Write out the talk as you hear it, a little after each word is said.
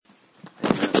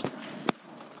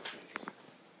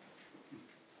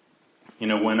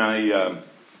When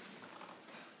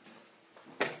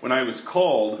I was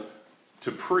called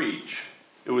to preach,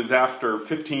 it was after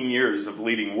 15 years of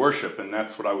leading worship, and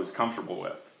that's what I was comfortable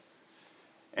with.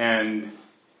 And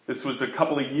this was a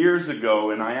couple of years ago,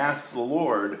 and I asked the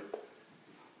Lord,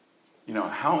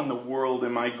 how in the world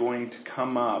am I going to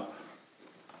come up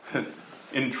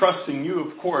in trusting you,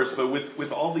 of course, but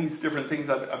with all these different things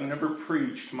I've never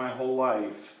preached my whole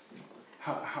life.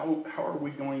 How are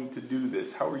we going to do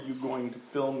this? How are you going to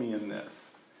fill me in this?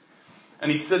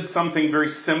 And he said something very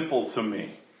simple to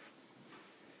me.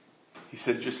 He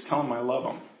said, just tell them I love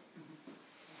them.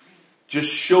 Just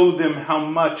show them how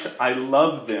much I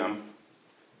love them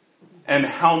and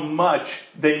how much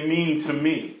they mean to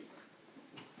me.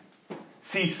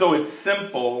 See, so it's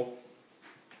simple.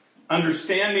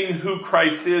 Understanding who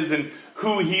Christ is and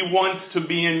who He wants to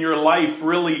be in your life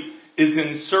really is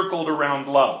encircled around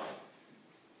love.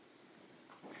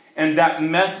 And that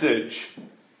message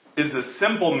is a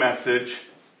simple message,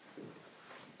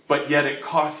 but yet it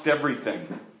cost everything.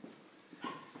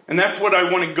 And that's what I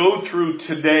want to go through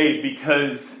today,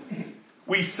 because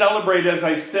we celebrate, as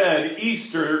I said,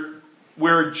 Easter,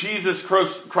 where Jesus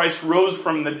Christ rose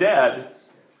from the dead.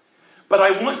 But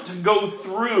I want to go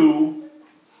through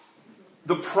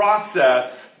the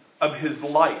process of His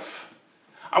life.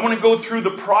 I want to go through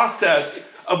the process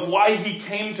of why He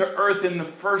came to earth in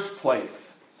the first place.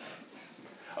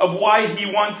 Of why He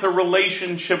wants a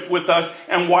relationship with us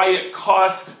and why it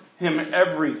cost Him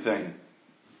everything.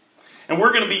 And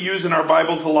we're going to be using our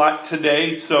Bibles a lot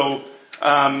today, so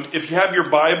if you have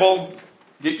your Bible,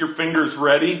 get your fingers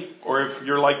ready. Or if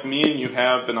you're like me and you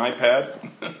have an iPad,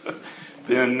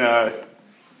 then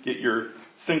get your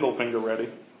single finger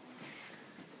ready.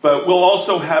 But we'll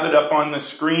also have it up on the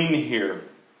screen here.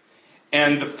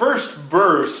 And the first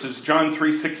verse is John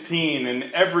 3:16,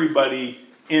 and everybody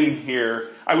in here,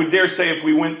 I would dare say if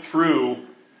we went through,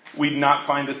 we'd not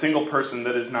find a single person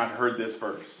that has not heard this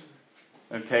verse.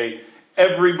 Okay?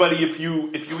 Everybody, if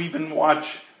you even watch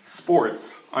sports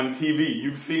on TV,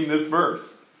 you've seen this verse.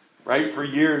 Right? For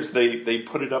years they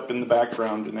put it up in the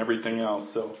background and everything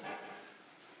else. So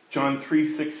John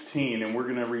 3:16, and we're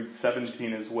going to read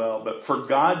 17 as well. But for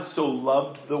God so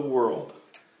loved the world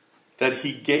that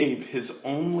He gave His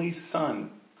only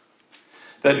Son,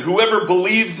 that whoever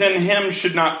believes in Him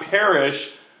should not perish,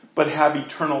 but have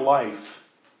eternal life.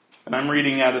 And I'm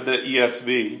reading out of the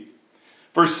ESV.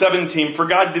 Verse 17, for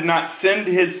God did not send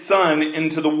His Son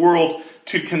into the world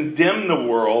to condemn the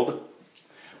world,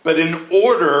 but in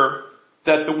order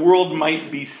that the world might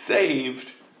be saved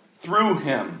through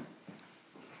Him.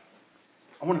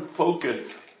 I want to focus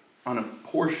on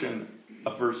a portion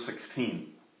of verse 16.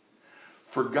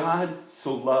 For God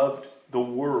so loved the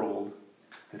world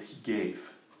that He gave.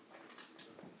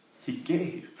 He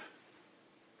gave.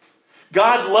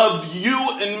 God loved you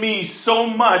and me so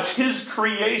much, His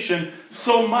creation,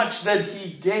 so much that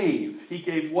He gave. He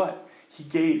gave what? He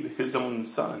gave His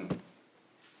own Son.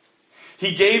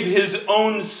 He gave His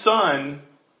own Son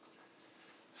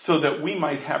so that we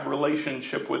might have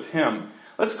relationship with Him.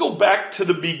 Let's go back to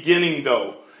the beginning,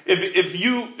 though.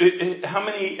 How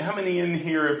many in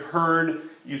here have heard,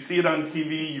 you see it on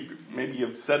TV, maybe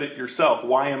you've said it yourself,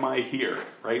 why am I here?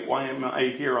 Right? Why am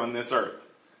I here on this earth?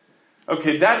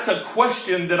 Okay, that's a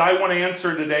question that I want to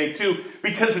answer today too,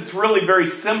 because it's really very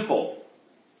simple.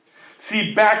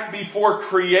 See, back before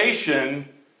creation,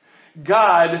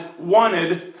 God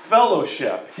wanted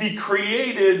fellowship. He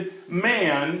created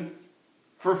man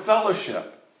for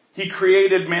fellowship. He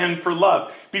created man for love.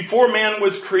 Before man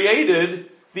was created,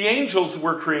 the angels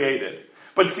were created.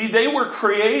 But see, they were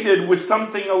created with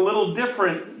something a little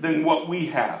different than what we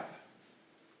have.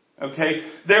 Okay?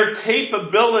 Their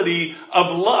capability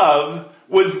of love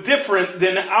was different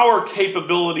than our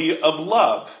capability of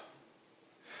love.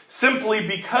 Simply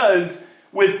because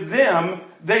with them,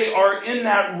 they are in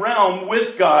that realm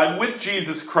with God, with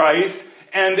Jesus Christ,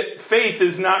 and faith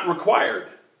is not required.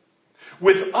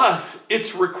 With us,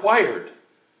 it's required.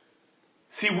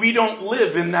 See, we don't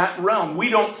live in that realm. We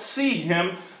don't see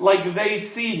Him like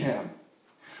they see Him.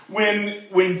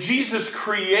 When Jesus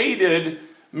created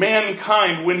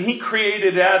mankind, when He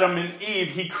created Adam and Eve,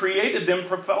 He created them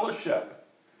for fellowship.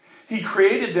 He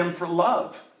created them for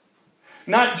love.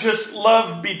 Not just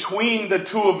love between the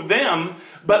two of them,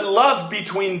 but love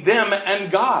between them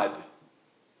and God.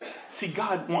 See,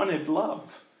 God wanted love.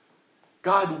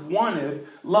 God wanted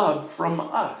love from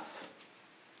us.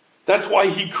 That's why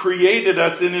He created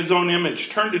us in His own image.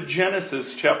 Turn to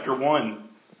Genesis chapter 1.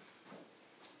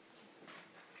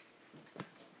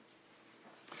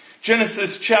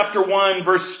 Genesis chapter 1,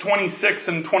 verse 26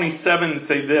 and 27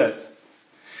 say this.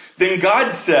 Then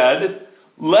God said,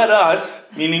 let us,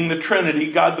 meaning the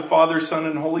Trinity, God the Father, Son,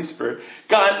 and Holy Spirit,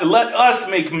 God, let us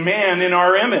make man in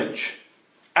our image,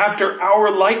 after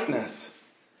our likeness.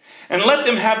 And let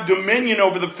them have dominion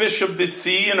over the fish of the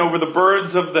sea, and over the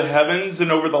birds of the heavens,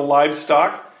 and over the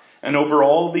livestock, and over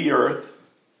all the earth,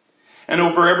 and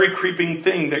over every creeping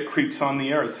thing that creeps on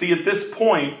the earth. See, at this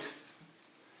point,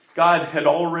 God had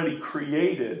already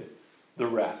created the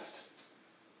rest.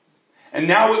 And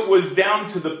now it was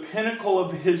down to the pinnacle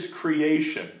of His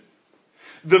creation.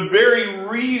 The very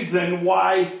reason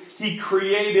why He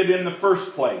created in the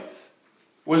first place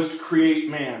was to create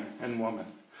man and woman.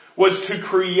 Was to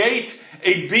create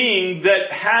a being that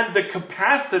had the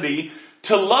capacity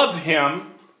to love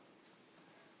Him.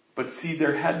 But see,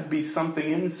 there had to be something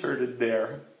inserted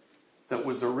there that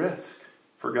was a risk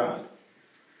for God.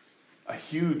 A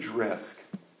huge risk.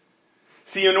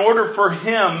 See, in order for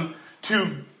Him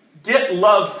to get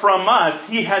love from us,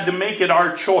 He had to make it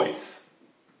our choice.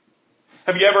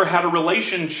 Have you ever had a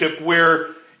relationship where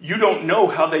you don't know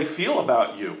how they feel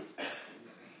about you?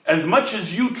 As much as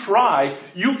you try,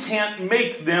 you can't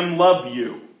make them love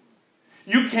you.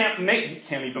 You can't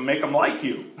even make them like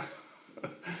you.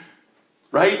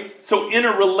 Right? So in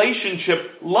a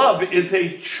relationship, love is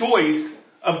a choice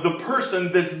of the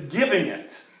person that's giving it.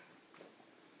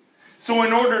 So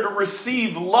in order to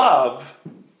receive love,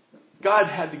 God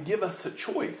had to give us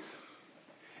a choice.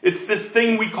 It's this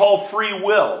thing we call free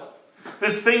will.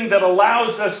 This thing that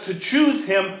allows us to choose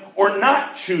Him or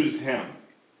not choose Him.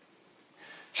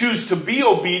 Choose to be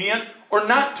obedient or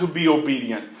not to be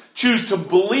obedient. Choose to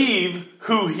believe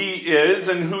who He is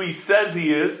and who He says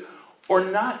He is, or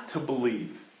not to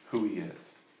believe who He is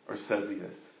or says He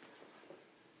is.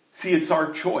 See, it's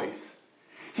our choice.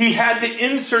 He had to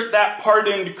insert that part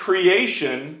into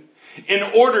creation in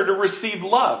order to receive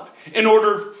love. In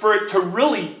order for it to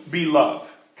really be love.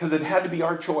 Because it had to be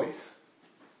our choice.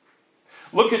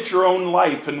 Look at your own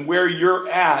life and where you're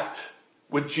at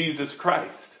with Jesus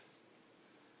Christ.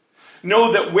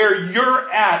 Know that where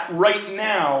you're at right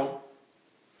now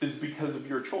is because of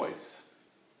your choice.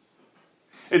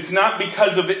 It's not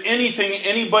because of anything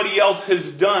anybody else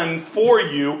has done for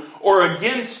you or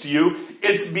against you.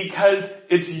 It's because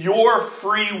it's your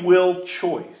free will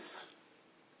choice.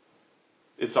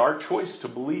 It's our choice to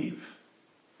believe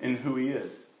in who He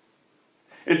is.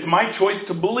 It's my choice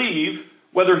to believe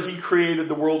whether He created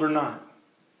the world or not.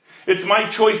 It's my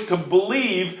choice to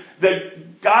believe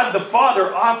that God the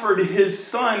Father offered His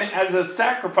Son as a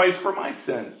sacrifice for my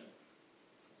sin.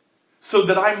 So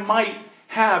that I might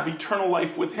have eternal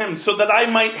life with Him. So that I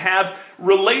might have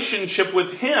relationship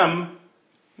with Him,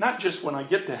 not just when I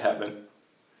get to heaven,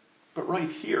 but right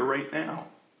here, right now.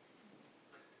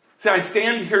 See, I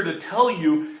stand here to tell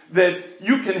you that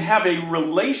you can have a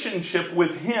relationship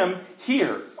with Him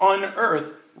here on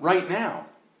earth right now.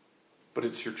 But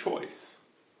it's your choice.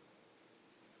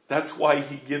 That's why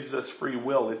He gives us free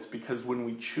will. It's because when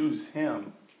we choose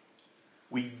Him,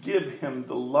 we give Him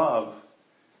the love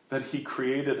that He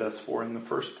created us for in the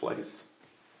first place.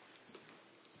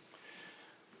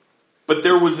 But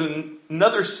there was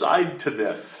another side to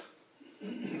this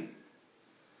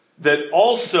that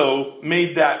also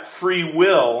made that free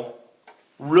will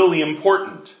really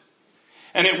important.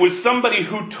 And it was somebody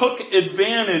who took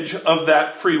advantage of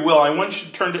that free will. I want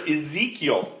you to turn to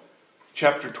Ezekiel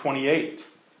chapter 28.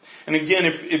 And again,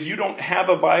 if you don't have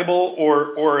a Bible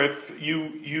or if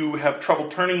you have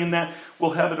trouble turning in that,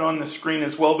 we'll have it on the screen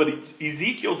as well. But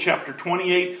Ezekiel chapter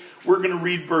 28, we're going to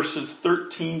read verses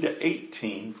 13 to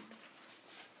 18.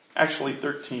 Actually,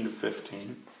 13 to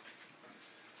 15.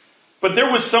 But there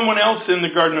was someone else in the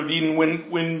Garden of Eden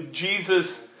when Jesus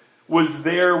was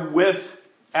there with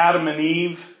Adam and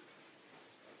Eve.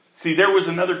 See, there was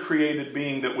another created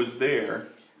being that was there.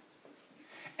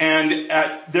 And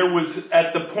there was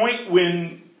at the point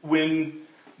when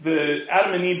the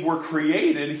Adam and Eve were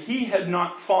created, he had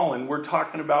not fallen. We're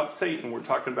talking about Satan. We're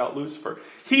talking about Lucifer.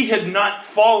 He had not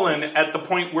fallen at the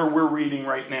point where we're reading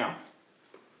right now.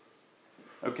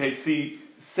 Okay, see,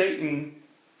 Satan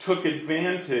took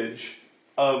advantage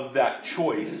of that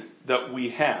choice that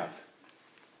we have.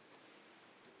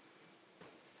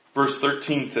 Verse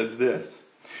 13 says this.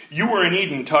 You were in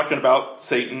Eden, talking about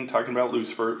Satan, talking about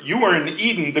Lucifer. You were in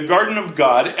Eden, the garden of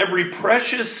God. Every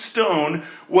precious stone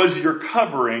was your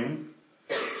covering.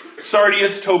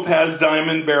 Sardius, topaz,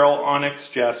 diamond, beryl, onyx,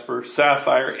 jasper,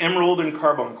 sapphire, emerald, and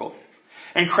carbuncle.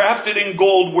 And crafted in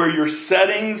gold were your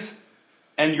settings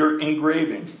and your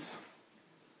engravings.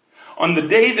 On the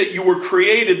day that you were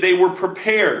created, they were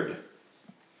prepared.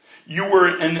 You were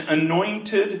an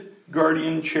anointed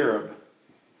guardian cherub.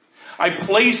 I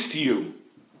placed you.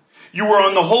 You were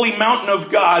on the holy mountain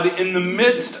of God. In the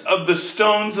midst of the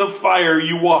stones of fire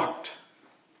you walked.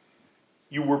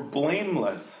 You were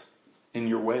blameless in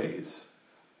your ways.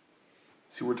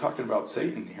 See, we're talking about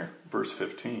Satan here, verse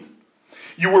 15.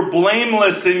 You were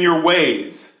blameless in your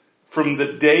ways from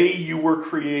the day you were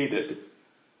created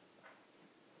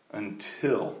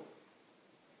until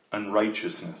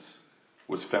unrighteousness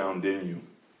was found in you.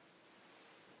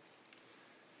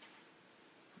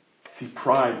 See,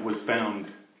 pride was found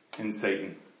in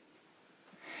Satan.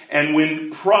 And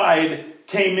when pride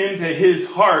came into his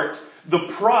heart,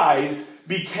 the prize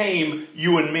became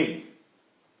you and me.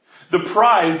 The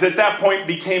prize at that point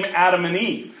became Adam and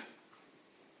Eve.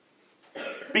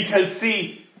 Because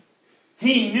see,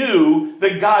 he knew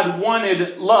that God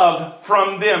wanted love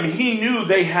from them. He knew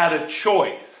they had a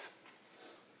choice.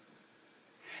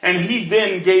 And he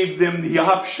then gave them the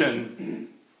option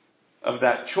of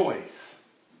that choice.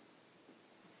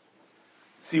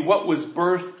 See, what was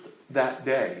birthed that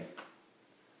day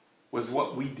was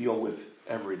what we deal with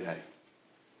every day.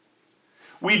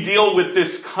 We deal with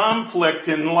this conflict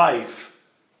in life.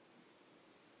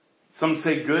 Some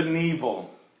say good and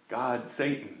evil, God,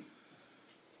 Satan.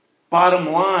 Bottom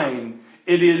line,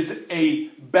 it is a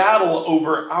battle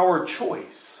over our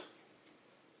choice.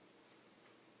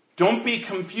 Don't be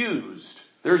confused.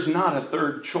 There's not a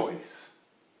third choice.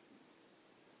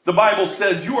 The Bible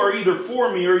says you are either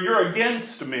for me or you're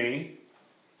against me.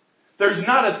 There's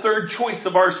not a third choice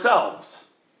of ourselves.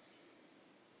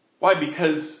 Why?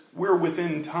 Because we're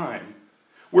within time.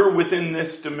 We're within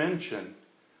this dimension.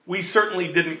 We certainly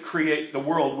didn't create the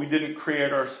world. We didn't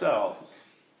create ourselves.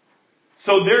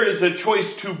 So there is a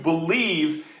choice to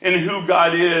believe in who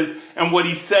God is and what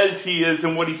He says He is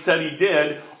and what He said He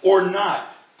did, or not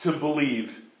to believe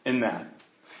in that.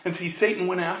 And see, Satan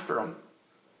went after him.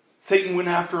 Satan went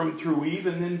after him through Eve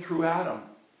and then through Adam.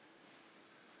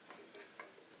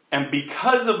 And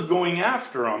because of going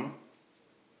after him,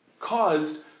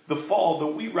 caused the fall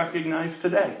that we recognize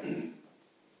today.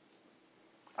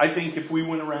 I think if we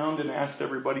went around and asked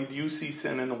everybody, do you see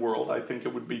sin in the world? I think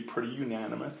it would be pretty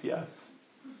unanimous, yes.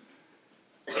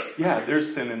 Yeah,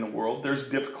 there's sin in the world. There's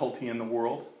difficulty in the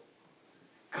world.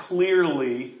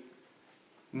 Clearly,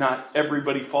 not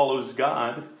everybody follows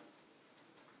God.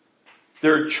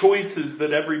 There are choices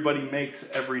that everybody makes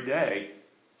every day.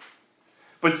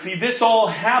 But see, this all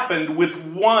happened with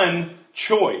one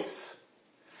choice.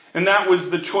 And that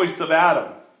was the choice of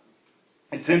Adam.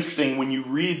 It's interesting when you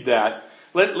read that.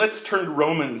 Let's turn to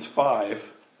Romans 5.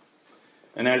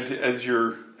 And as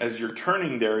you're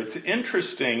turning there, it's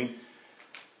interesting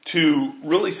to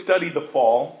really study the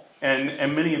fall.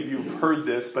 And many of you have heard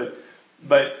this, but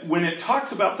when it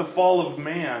talks about the fall of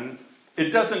man, it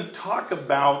doesn't talk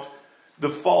about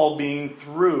the fall being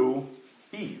through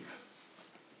Eve.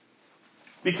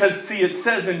 Because, see, it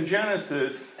says in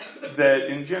Genesis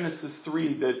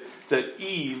 3 that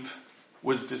Eve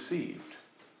was deceived.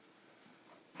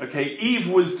 Okay,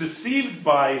 Eve was deceived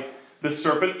by the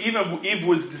serpent. Eve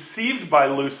was deceived by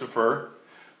Lucifer,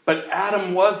 but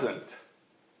Adam wasn't.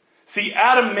 See,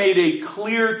 Adam made a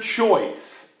clear choice.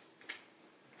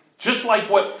 Just like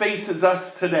what faces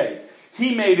us today.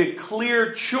 He made a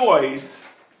clear choice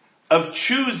of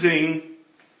choosing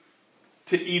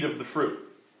to eat of the fruit.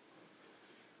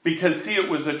 Because, see, it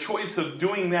was a choice of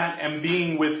doing that and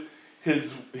being with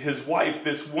his wife,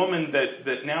 this woman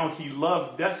that now he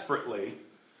loved desperately.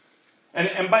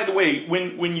 And by the way,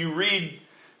 when you read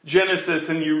Genesis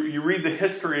and you read the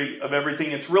history of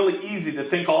everything, it's really easy to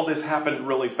think all this happened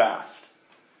really fast.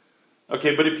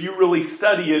 Okay, but if you really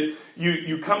study it,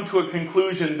 you come to a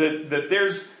conclusion that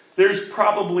there's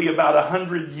probably about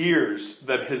 100 years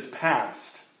that has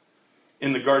passed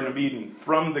in the Garden of Eden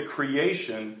from the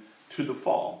creation to the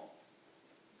fall.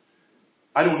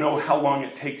 I don't know how long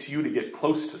it takes you to get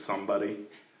close to somebody,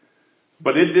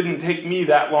 but it didn't take me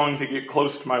that long to get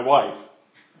close to my wife.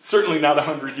 Certainly not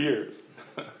 100 years.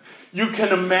 You can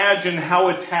imagine how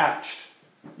attached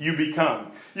you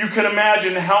become. You can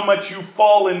imagine how much you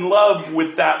fall in love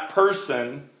with that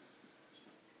person,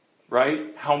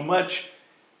 right? How much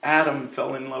Adam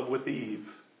fell in love with Eve.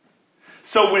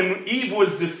 So when Eve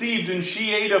was deceived and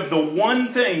she ate of the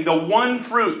one thing, the one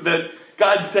fruit that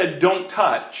God said don't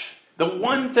touch, the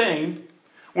one thing,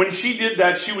 when she did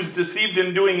that, she was deceived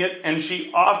in doing it and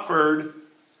she offered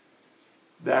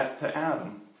that to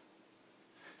Adam.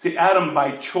 See, Adam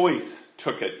by choice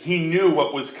took it. He knew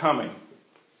what was coming.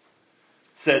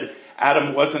 Said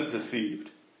Adam wasn't deceived.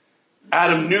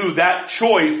 Adam knew that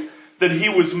choice that he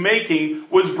was making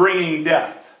was bringing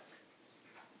death.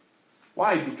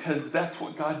 Why? Because that's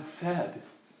what God said.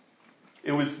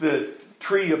 It was the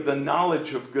tree of the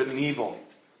knowledge of good and evil.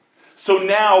 So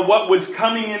now what was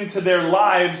coming into their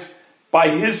lives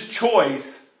by his choice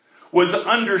was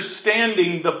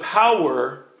understanding the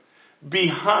power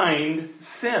behind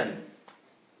sin.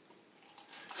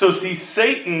 So see,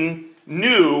 Satan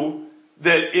knew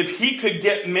that if he could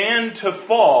get man to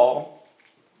fall,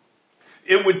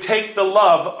 it would take the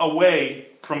love away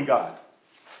from God.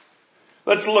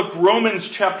 Let's look, Romans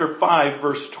chapter 5,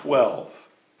 verse 12. It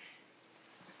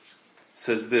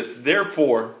says this,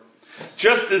 therefore,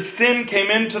 just as sin came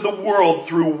into the world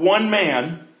through one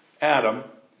man, Adam,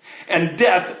 and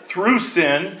death through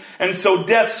sin, and so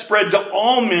death spread to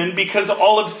all men because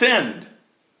all have sinned.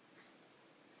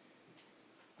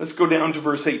 Let's go down to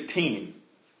verse 18.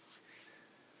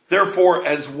 Therefore,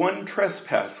 as one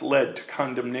trespass led to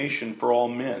condemnation for all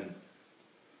men,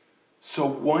 so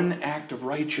one act of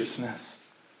righteousness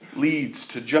leads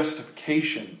to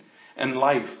justification and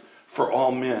life for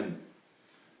all men.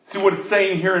 See, what it's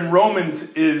saying here in Romans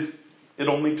is it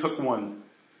only took one.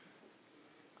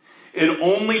 It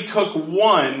only took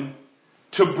one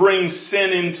to bring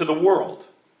sin into the world.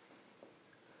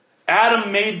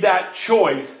 Adam made that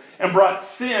choice and brought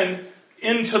sin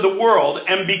into the world.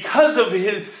 And because of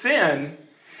his sin,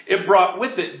 it brought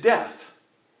with it death.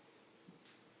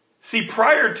 See,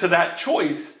 prior to that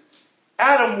choice,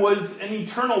 Adam was an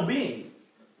eternal being.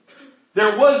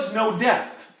 There was no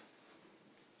death.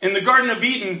 In the Garden of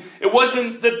Eden, it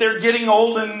wasn't that they're getting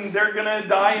old and they're going to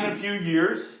die in a few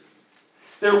years.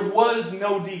 There was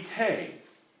no decay.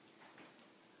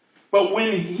 But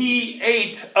when he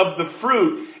ate of the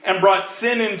fruit and brought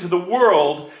sin into the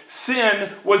world,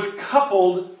 sin was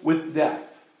coupled with death.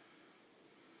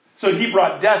 So he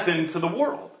brought death into the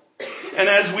world. And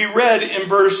as we read in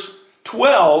verse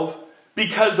 12,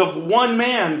 because of one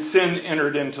man, sin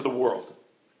entered into the world.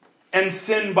 And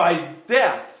sin by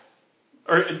death,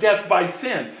 or death by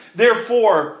sin.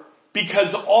 Therefore,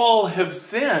 because all have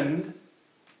sinned,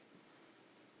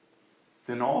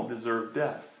 then all deserve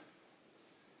death.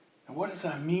 And what does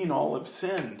that mean, all have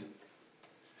sinned?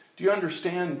 Do you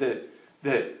understand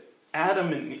that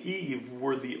Adam and Eve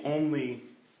were the only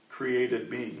created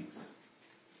beings?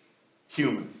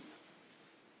 Humans.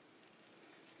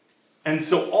 And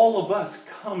so all of us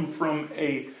come from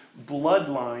a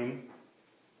bloodline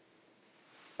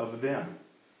of them.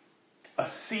 A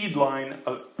seed line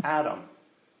of Adam.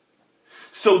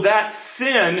 So that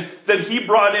sin that he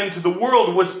brought into the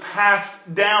world was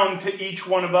passed down to each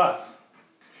one of us.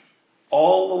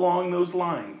 All along those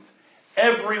lines.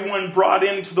 Everyone brought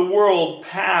into the world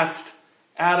past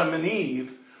Adam and Eve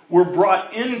were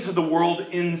brought into the world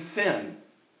in sin.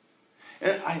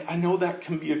 And I know that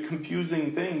can be a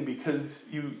confusing thing because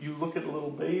you look at a little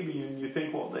baby and you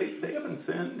think, well, they haven't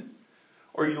sinned.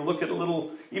 Or you look at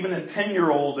even a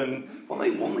 10-year-old and, well,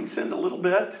 they've only sinned a little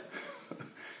bit.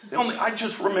 I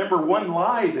just remember one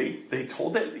lie they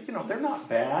told that, they're not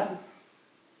bad.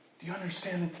 Do you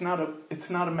understand? It's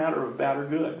not a matter of bad or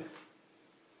good.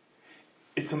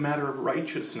 It's a matter of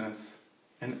righteousness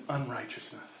and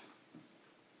unrighteousness.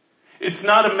 It's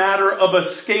not a matter of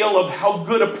a scale of how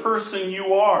good a person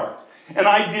you are. And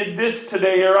I did this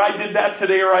today, or I did that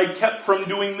today, or I kept from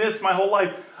doing this my whole life.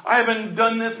 I haven't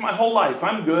done this my whole life.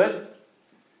 I'm good.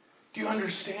 Do you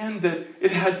understand that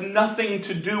it has nothing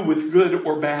to do with good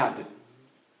or bad?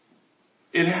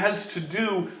 It has to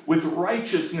do with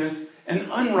righteousness and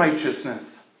unrighteousness.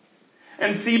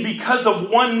 And see, because of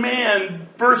one man,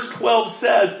 verse 12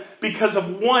 says, because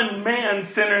of one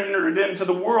man sin entered into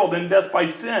the world and death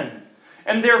by sin.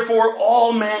 And therefore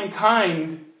all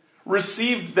mankind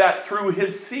received that through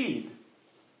his seed.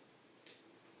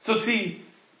 So see,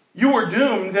 you were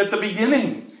doomed at the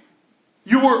beginning.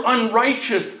 You were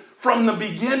unrighteous from the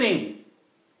beginning.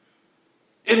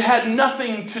 It had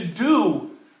nothing to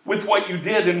do with what you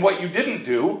did and what you didn't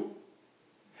do.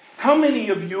 How many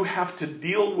of you have to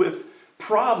deal with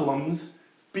problems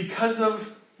because of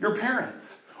your parents?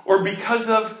 Or because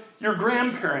of your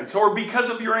grandparents? Or because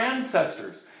of your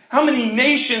ancestors? How many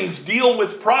nations deal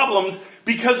with problems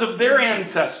because of their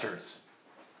ancestors?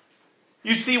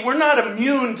 You see, we're not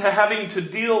immune to having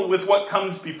to deal with what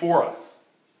comes before us.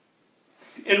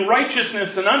 In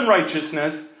righteousness and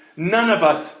unrighteousness, none of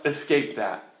us escape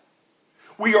that.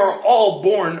 We are all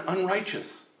born unrighteous.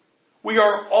 We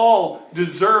are all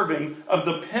deserving of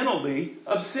the penalty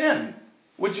of sin,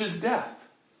 which is death.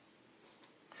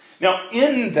 Now,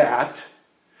 in that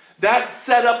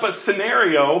set up a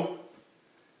scenario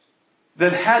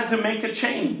that had to make a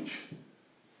change.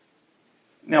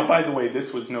 Now, by the way,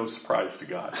 this was no surprise to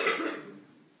God.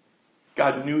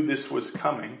 God knew this was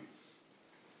coming,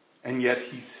 and yet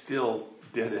he still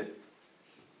did it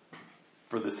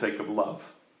for the sake of love.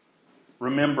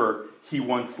 remember, He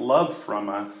wants love from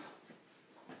us.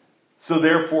 So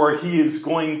therefore, He is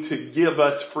going to give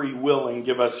us free will and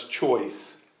give us choice.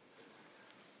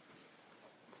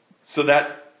 So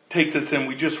that takes us in.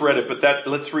 We just read it, but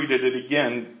let's read it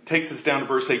again. Takes us down to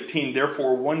verse 18.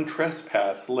 Therefore,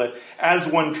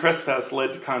 as one trespass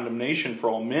led to condemnation for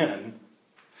all men,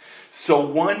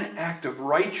 so one act of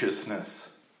righteousness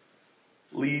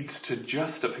leads to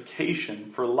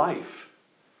justification for life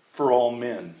for all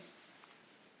men.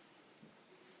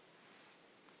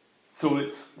 So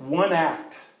it's one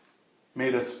act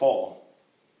made us fall.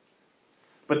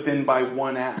 But then by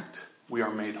one act, we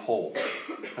are made whole.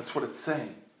 That's what it's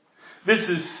saying. This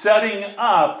is setting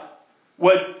up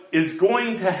what is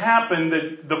going to happen,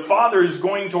 that the Father is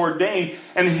going to ordain,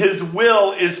 and His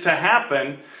will is to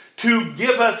happen to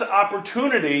give us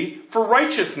opportunity for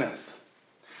righteousness.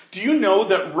 Do you know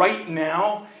that right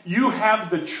now you have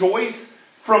the choice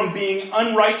from being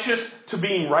unrighteous to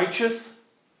being righteous?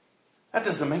 That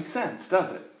doesn't make sense,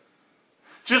 does it?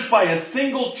 Just by a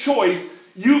single choice,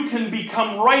 you can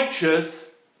become righteous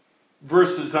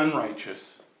versus unrighteous.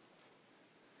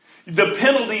 The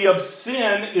penalty of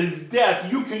sin is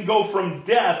death. You can go from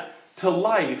death to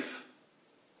life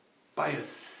by a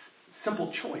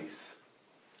simple choice.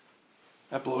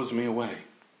 That blows me away.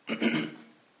 Turn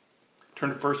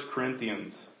to 1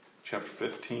 Corinthians chapter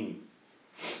 15.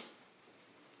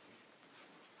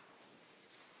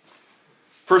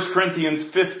 1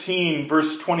 Corinthians 15,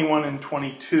 verse 21 and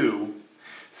 22.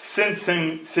 Since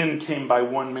sin came by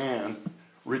one man,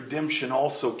 redemption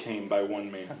also came by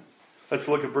one man. Let's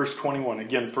look at verse 21.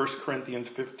 Again, 1 Corinthians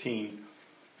 15,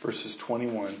 verses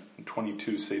 21 and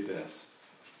 22 say this.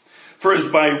 For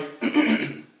as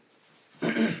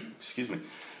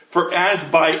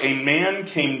by a man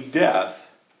came death,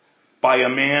 by a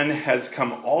man has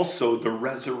come also the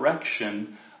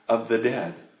resurrection of the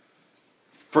dead.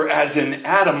 For as in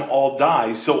Adam all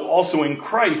die, so also in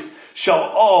Christ shall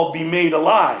all be made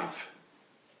alive.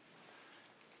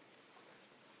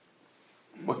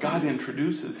 What God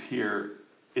introduces here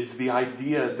is the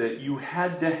idea that you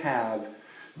had to have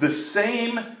the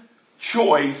same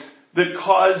choice that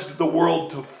caused the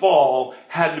world to fall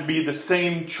had to be the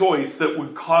same choice that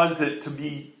would cause it to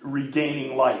be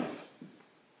regaining life.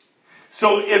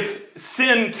 So if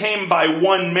sin came by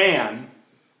one man,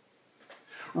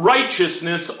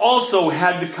 righteousness also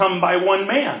had to come by one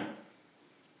man.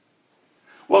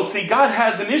 Well, see, God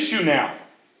has an issue now.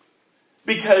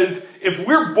 Because if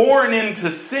we're born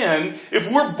into sin,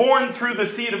 if we're born through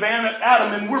the seed of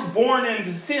Adam and we're born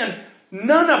into sin,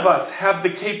 none of us have the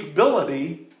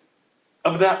capability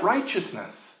of that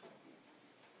righteousness.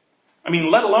 I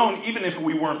mean, let alone even if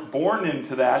we weren't born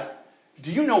into that, do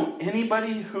you know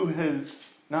anybody who has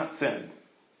not sinned?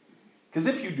 Because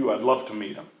if you do, I'd love to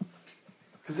meet them.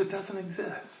 Because it doesn't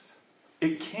exist.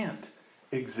 It can't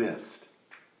exist.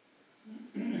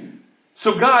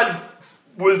 So God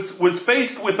was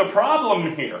faced with a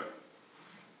problem here.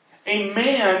 A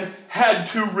man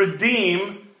had to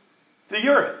redeem the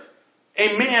earth.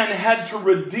 A man had to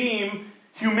redeem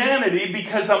humanity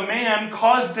because a man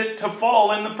caused it to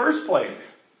fall in the first place.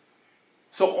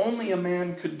 So only a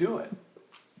man could do it.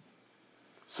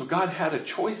 So God had a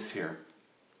choice here.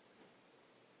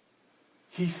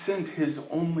 He sent His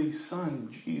only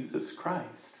Son, Jesus Christ,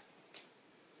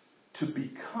 to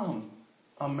become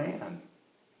a man,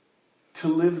 to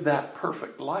live that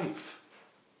perfect life,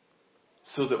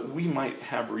 so that we might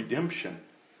have redemption.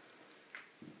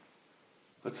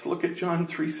 Let's look at John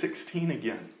 3:16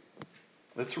 again.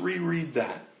 Let's reread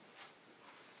that.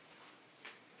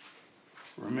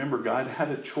 Remember, God had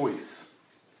a choice.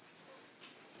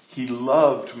 He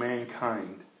loved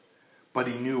mankind, but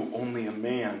He knew only a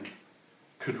man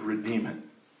could redeem it.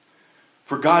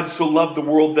 For God so loved the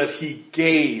world that He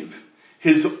gave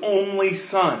His only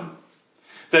Son,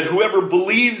 that whoever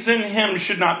believes in Him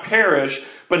should not perish,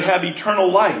 but have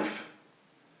eternal life.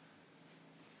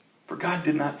 For God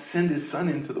did not send His Son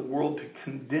into the world to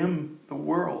condemn the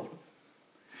world,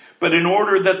 but in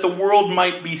order that the world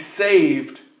might be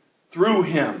saved through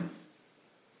Him.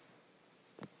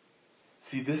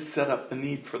 See, this set up the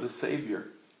need for the Savior.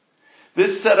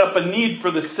 This set up a need for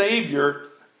the Savior,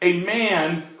 a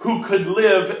man who could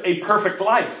live a perfect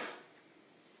life.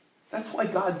 That's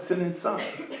why God sent His Son.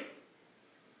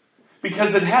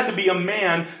 Because it had to be a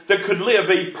man that could live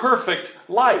a perfect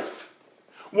life.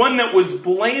 One that was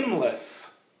blameless.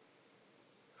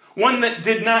 One that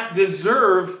did not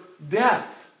deserve death.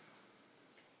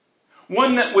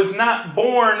 One that was not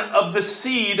born of the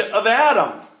seed of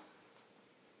Adam.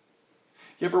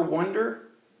 You ever wonder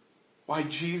why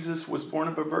Jesus was born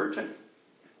of a virgin?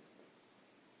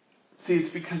 See,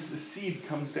 it's because the seed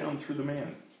comes down through the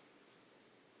man.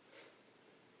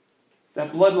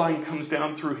 That bloodline comes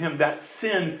down through him. That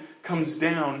sin comes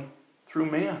down through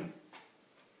man.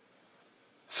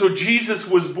 So Jesus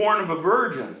was born of a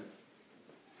virgin.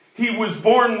 He was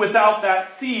born without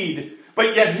that seed,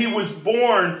 but yet he was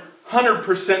born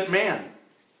 100% man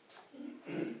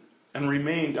and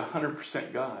remained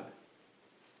 100% God.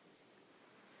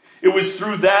 It was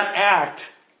through that act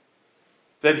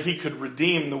that he could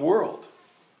redeem the world.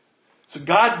 So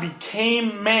God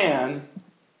became man,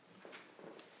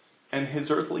 and his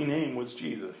earthly name was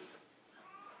Jesus.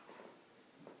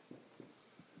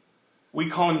 We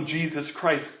call him Jesus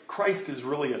Christ. Christ is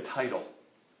really a title.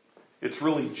 It's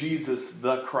really Jesus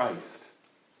the Christ.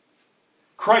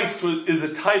 Christ is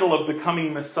a title of the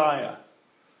coming Messiah.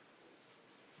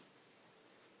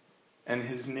 And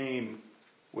his name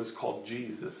was called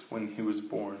Jesus when he was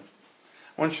born.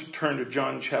 I want you to turn to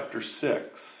John chapter 6,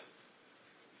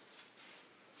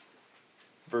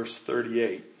 verse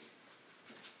 38.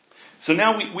 So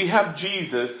now we have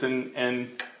Jesus, and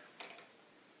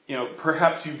you know,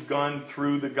 perhaps you've gone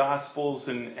through the Gospels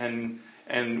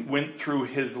and went through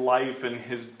his life and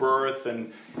his birth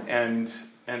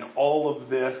and all of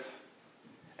this.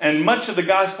 And much of the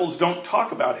Gospels don't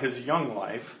talk about his young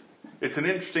life. It's an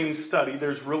interesting study.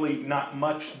 There's really not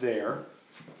much there.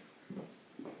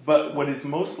 But what is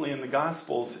mostly in the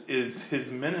Gospels is his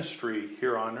ministry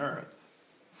here on earth.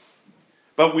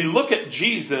 But we look at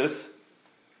Jesus,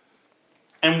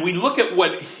 and we look at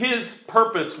what his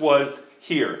purpose was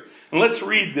here. And let's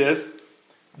read this.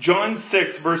 John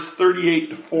 6, verse 38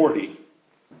 to 40.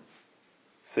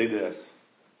 Say this.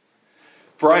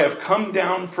 For I have come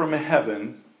down from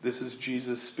heaven. This is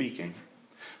Jesus speaking.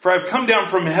 For I have come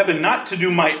down from heaven not to do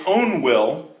my own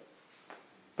will,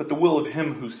 but the will of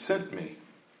him who sent me.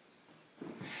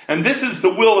 And this is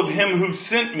the will of him who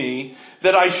sent me,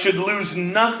 that I should lose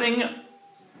nothing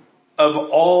of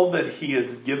all that he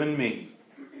has given me,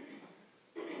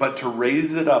 but to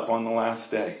raise it up on the last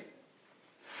day.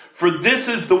 For this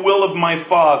is the will of my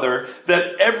Father,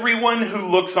 that everyone who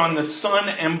looks on the Son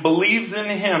and believes in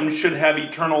him should have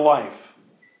eternal life.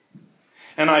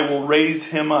 And I will raise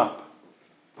him up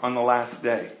on the last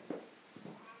day.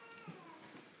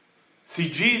 See,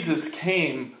 Jesus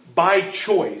came by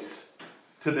choice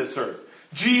to this earth.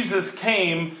 Jesus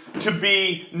came to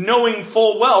be knowing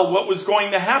full well what was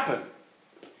going to happen.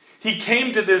 He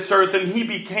came to this earth and he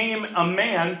became a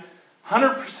man,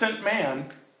 100%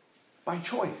 man, by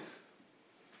choice.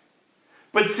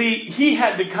 But see, he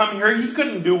had to come here. He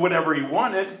couldn't do whatever he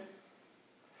wanted.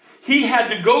 He had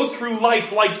to go through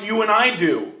life like you and I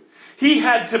do. He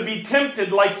had to be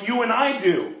tempted like you and I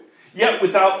do, yet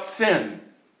without sin,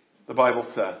 the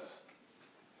Bible says.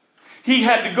 He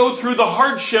had to go through the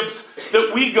hardships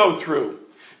that we go through.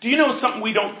 Do you know something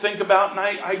we don't think about? And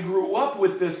I grew up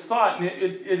with this thought, and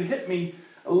it hit me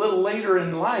a little later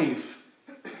in life.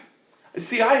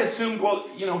 See, I assumed, well,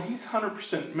 you know, he's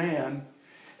 100% man,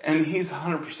 and he's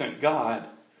 100% God.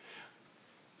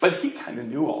 But he kind of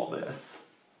knew all this.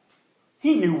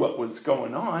 He knew what was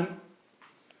going on.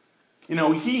 You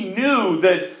know, he knew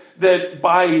that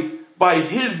by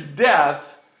his death,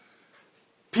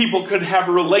 people could have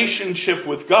a relationship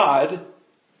with God.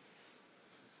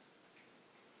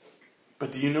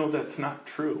 But do you know that's not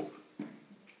true?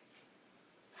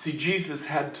 See, Jesus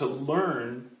had to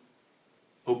learn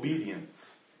obedience.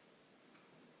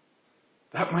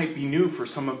 That might be new for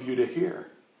some of you to hear.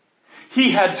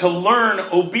 He had to learn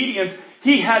obedience.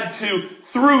 He had to,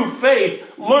 through faith,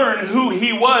 learn who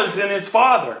he was in his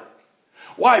Father.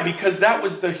 Why? Because that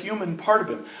was the human part of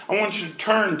him. I want you to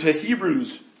turn to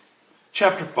Hebrews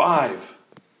chapter 5.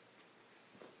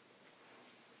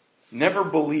 Never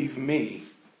believe me,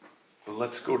 but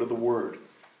let's go to the Word.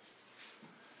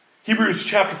 Hebrews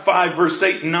chapter 5, verse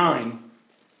 8 and 9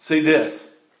 say this.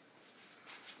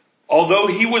 Although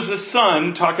he was a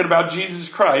son, talking about Jesus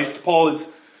Christ, Paul is,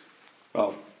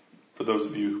 well, for those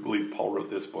of you who believe Paul wrote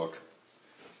this book.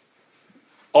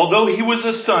 Although he was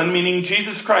a son, meaning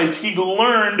Jesus Christ, he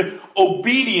learned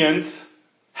obedience.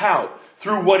 How?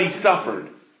 Through what he suffered.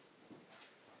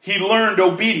 He learned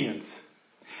obedience.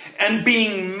 And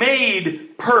being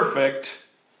made perfect,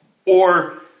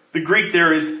 or the Greek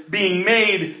there is being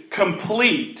made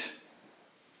complete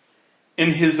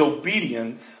in his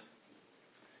obedience,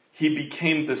 he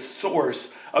became the source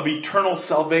of eternal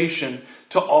salvation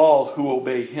to all who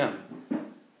obey him.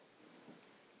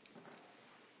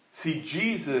 See,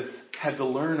 Jesus had to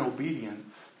learn obedience.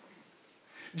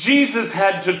 Jesus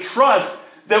had to trust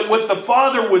that what the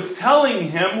Father was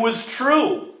telling him was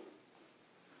true.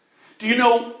 Do you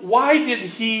know, why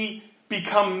did he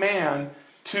become man?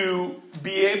 to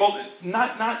be able,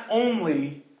 not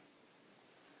only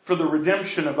for the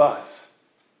redemption of us,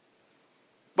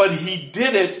 but He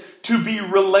did it to be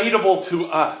relatable to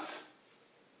us.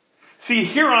 See,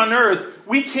 here on earth,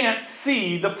 we can't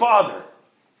see the Father.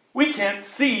 We can't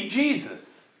see Jesus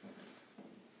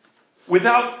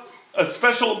without a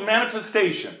special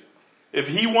manifestation. If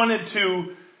He wanted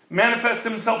to manifest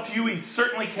Himself to you, He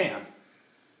certainly can.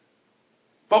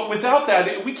 But without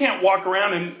that, we can't walk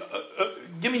around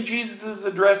and give me Jesus'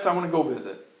 address, I want to go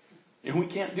visit. And we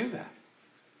can't do that.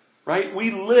 Right?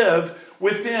 We live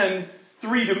within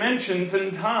 3 dimensions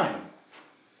in time.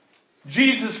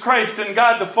 Jesus Christ and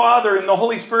God the Father and the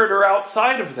Holy Spirit are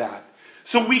outside of that.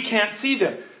 So we can't see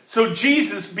them. So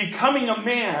Jesus, becoming a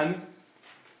man,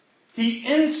 He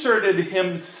inserted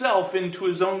Himself into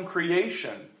His own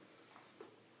creation.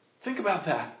 Think about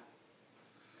that.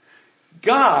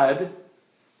 God,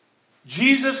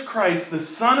 Jesus Christ, the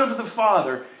Son of the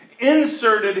Father,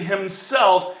 inserted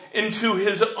Himself into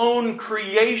His own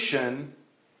creation,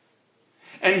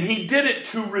 and He did it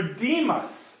to redeem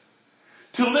us,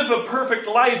 to live a perfect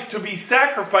life, to be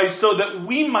sacrificed so that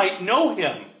we might know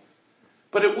Him.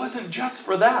 But it wasn't just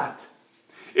for that.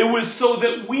 It was so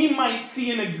that we might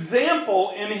see an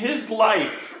example in His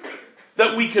life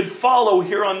that we could follow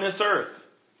here on this earth.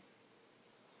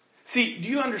 See, do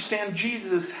you understand?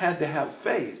 Jesus had to have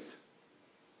faith.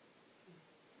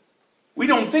 We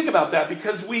don't think about that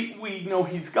because we know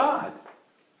He's God.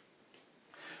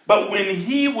 But when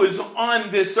He was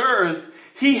on this earth,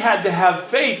 He had to have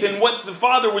faith in what the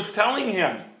Father was telling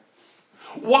Him.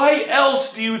 Why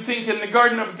else do you think in the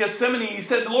Garden of Gethsemane He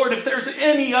said, Lord, if there's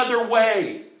any other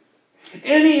way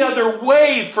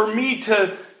for me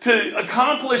to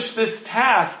accomplish this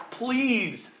task,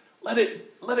 please let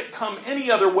it come any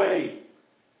other way.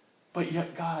 But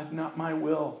yet, God, not my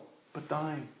will, but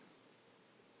thine.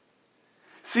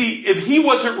 See, if He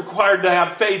wasn't required to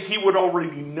have faith, He would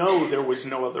already know there was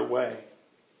no other way.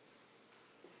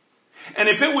 And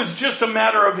if it was just a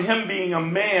matter of Him being a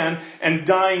man and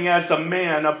dying as a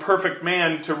man, a perfect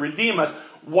man to redeem us,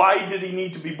 why did He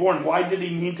need to be born? Why did He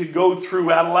need to go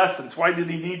through adolescence? Why did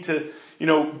He need to,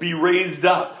 be raised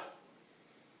up?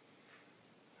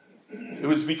 It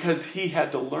was because He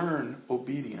had to learn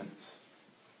obedience.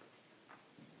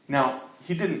 Now,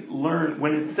 He didn't learn,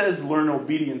 when it says learn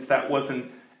obedience, that wasn't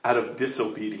out of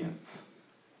disobedience.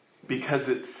 Because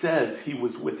it says He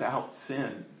was without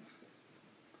sin.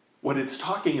 What it's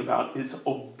talking about is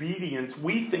obedience.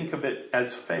 We think of it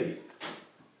as faith.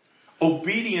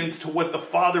 Obedience to what the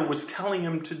Father was telling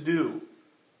Him to do.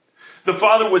 The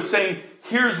Father was saying,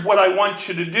 here's what I want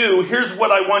you to do. Here's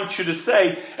what I want you to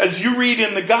say. As you read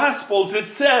in the Gospels,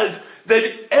 it says that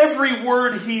every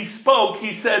word He spoke,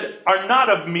 He said, are not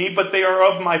of me, but they are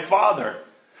of my Father.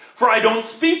 For I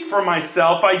don't speak for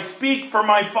myself, I speak for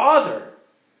my Father.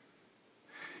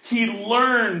 He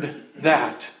learned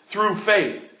that through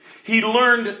faith. He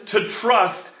learned to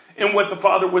trust in what the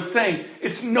Father was saying.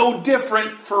 It's no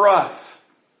different for us.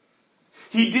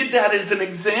 He did that as an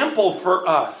example for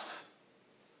us.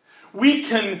 We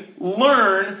can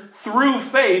learn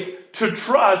through faith to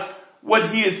trust what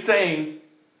He is saying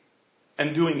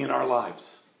and doing in our lives.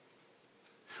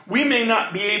 We may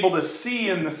not be able to see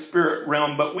in the spirit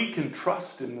realm, but we can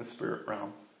trust in the spirit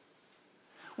realm.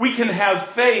 We can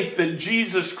have faith that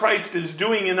Jesus Christ is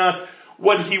doing in us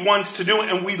what He wants to do,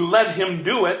 and we let Him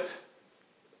do it.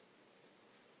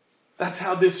 That's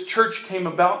how this church came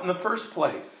about in the first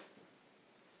place.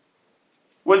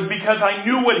 Was because I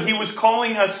knew what He was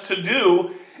calling us to do,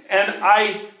 and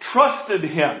I trusted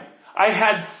Him. I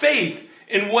had faith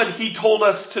in what He told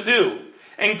us to do,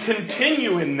 and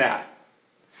continue in that.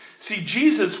 See,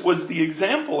 Jesus was the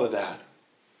example of that.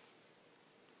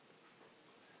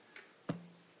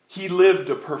 He lived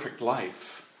a perfect life.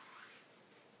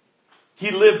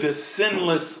 He lived a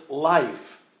sinless life,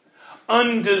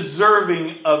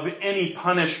 undeserving of any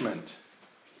punishment.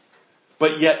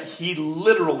 But yet He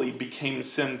literally became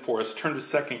sin for us. Turn to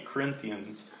 2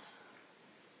 Corinthians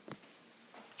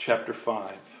chapter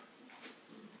 5.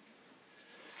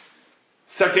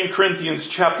 2 Corinthians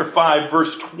chapter 5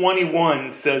 verse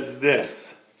 21 says this.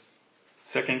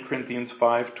 2 Corinthians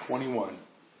 5:21.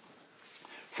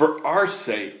 For our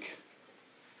sake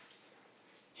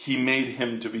He made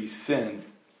Him to be sin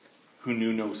who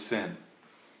knew no sin,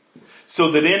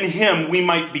 so that in Him we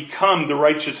might become the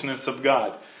righteousness of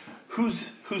God.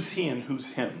 Who's He and who's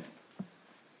Him?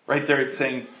 Right there it's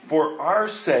saying, for our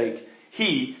sake,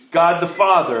 He, God the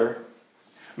Father,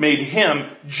 made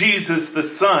Him, Jesus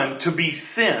the Son, to be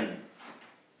sin.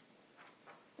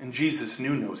 And Jesus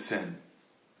knew no sin.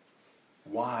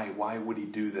 Why? Why would He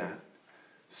do that?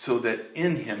 so that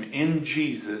in Him, in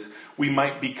Jesus, we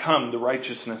might become the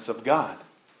righteousness of God.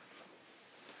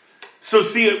 So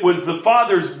see, it was the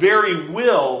Father's very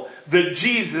will that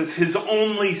Jesus, His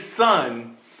only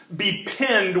Son, be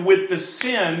pinned with the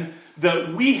sin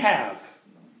that we have,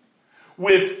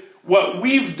 with what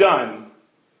we've done,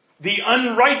 the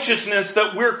unrighteousness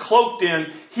that we're cloaked in.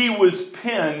 He was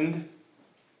pinned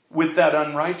with that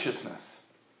unrighteousness.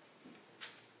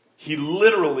 He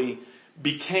literally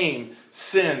became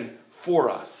sin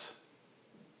for us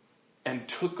and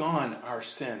took on our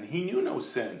sin. He knew no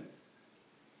sin.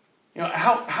 You know,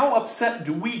 how upset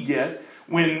do we get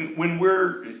when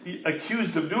we're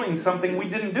accused of doing something we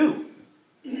didn't do?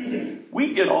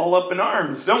 We get all up in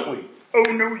arms, don't we?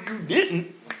 Oh, no, you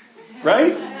didn't.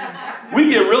 Right?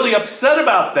 We get really upset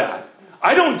about that.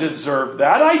 I don't deserve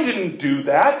that. I didn't do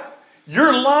that.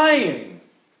 You're lying.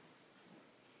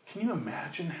 Can you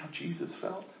imagine how Jesus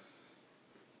felt?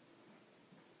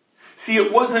 See,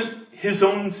 it wasn't His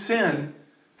own sin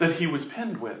that He was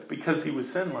pinned with because He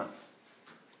was sinless.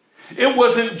 It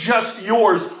wasn't just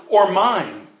yours or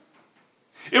mine.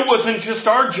 It wasn't just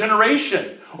our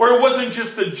generation, or it wasn't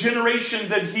just the generation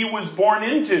that He was born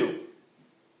into.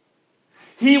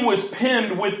 He was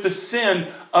pinned with the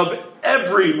sin of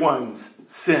everyone's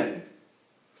sin,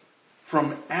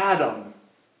 from Adam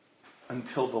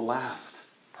until the last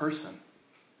person.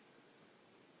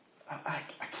 I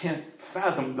can't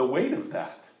fathom the weight of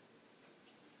that.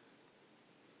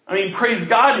 I mean, praise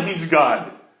God He's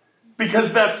God,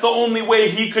 because that's the only way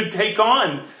He could take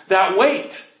on that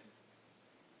weight.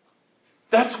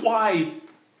 That's why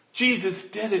Jesus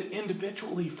did it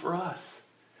individually for us.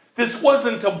 This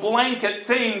wasn't a blanket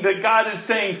thing that God is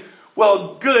saying,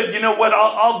 well, good, you know what,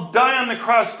 I'll die on the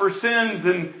cross for sins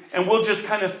and we'll just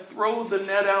kind of throw the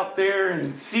net out there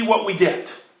and see what we get.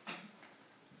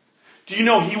 Do you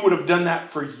know He would have done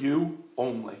that for you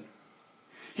only?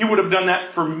 He would have done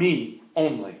that for me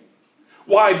only.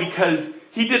 Why? Because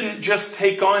He didn't just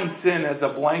take on sin as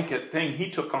a blanket thing. He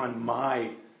took on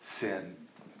my sin.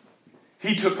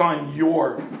 He took on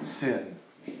your sin.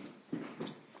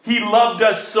 He loved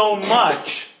us so much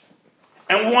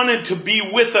and wanted to be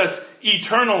with us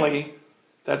eternally.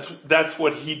 That's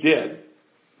what He did.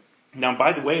 Now,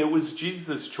 by the way, it was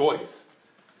Jesus' choice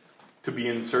to be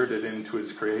inserted into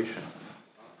His creation.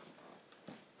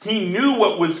 He knew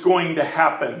what was going to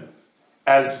happen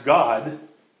as God,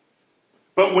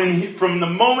 but from the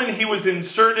moment He was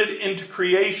inserted into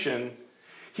creation,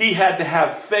 He had to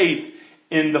have faith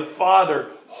in the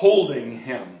Father holding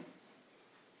Him,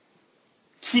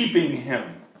 keeping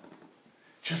Him,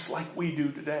 just like we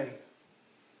do today.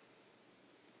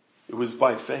 It was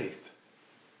by faith.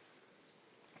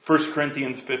 1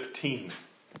 Corinthians 15.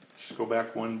 Just go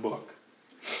back one book.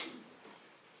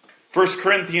 1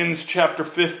 Corinthians chapter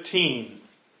 15.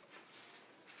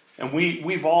 And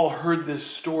we've all heard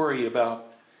this story about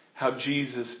how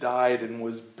Jesus died and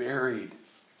was buried,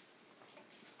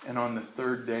 and on the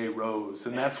third day rose.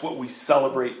 And that's what we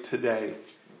celebrate today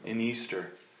in Easter.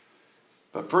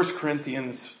 But 1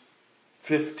 Corinthians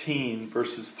 15,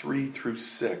 verses 3 through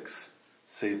 6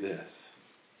 say this.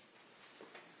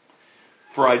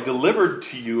 For I delivered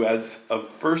to you as of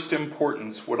first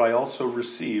importance what I also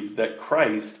received, that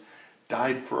Christ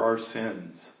died for our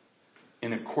sins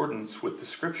in accordance with the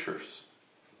Scriptures,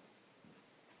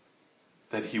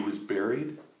 that He was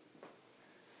buried,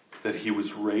 that He was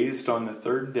raised on the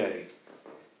third day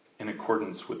in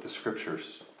accordance with the Scriptures.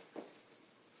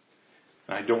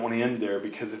 And I don't want to end there,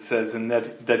 because it says, and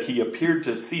that He appeared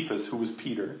to Cephas, who was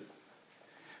Peter,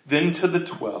 then to the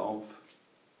 12.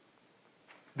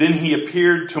 Then He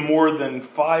appeared to more than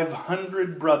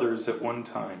 500 brothers at one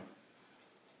time,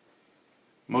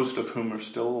 most of whom are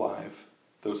still alive,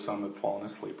 though some have fallen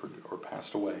asleep or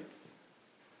passed away.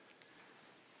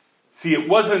 See, it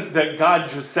wasn't that God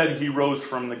just said He rose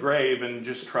from the grave and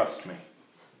just trust me.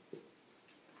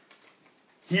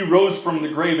 He rose from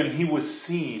the grave and He was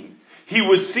seen. He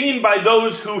was seen by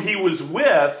those who He was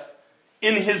with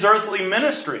in His earthly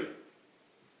ministry.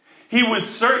 He was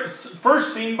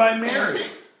first seen by Mary,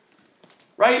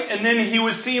 right? And then He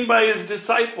was seen by His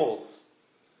disciples.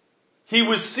 He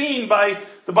was seen by,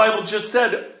 the Bible just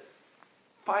said,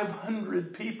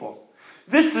 500 people.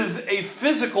 This is a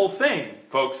physical thing,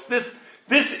 folks. This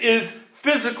is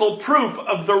physical proof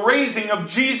of the raising of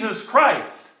Jesus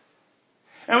Christ.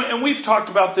 And we've talked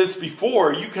about this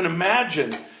before. You can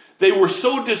imagine they were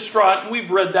so distraught, and we've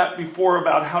read that before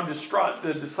about how distraught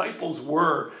the disciples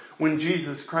were when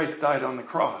Jesus Christ died on the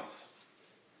cross.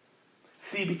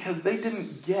 See, because they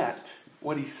didn't get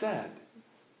what He said,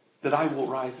 that I will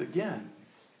rise again.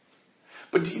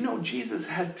 But do you know Jesus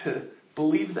had to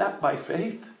believe that by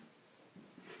faith?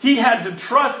 He had to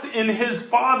trust in his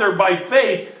Father by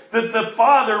faith that the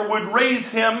Father would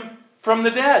raise him from the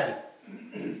dead.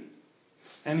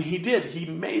 And he did. He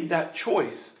made that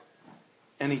choice.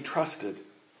 And he trusted.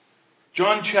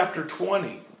 John chapter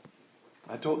 20.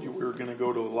 I told you we were going to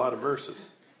go to a lot of verses.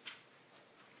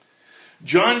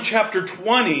 John chapter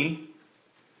 20.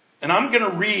 And I'm going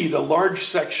to read a large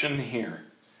section here.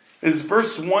 This is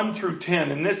verse 1 through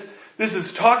 10. And this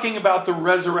is talking about the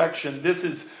resurrection. This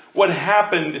is what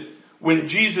happened when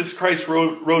Jesus Christ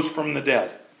rose from the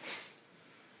dead.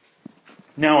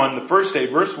 Now on the first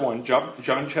day, verse 1,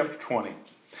 John chapter 20.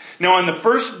 Now on the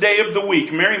first day of the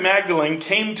week, Mary Magdalene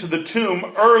came to the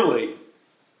tomb early.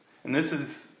 And this is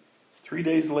 3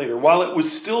 days later, while it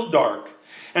was still dark,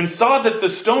 and saw that the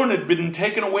stone had been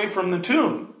taken away from the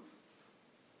tomb.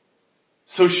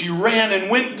 So she ran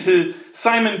and went to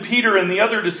Simon Peter and the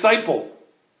other disciple,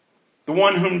 the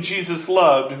one whom Jesus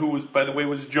loved, who was, by the way,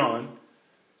 was John.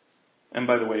 And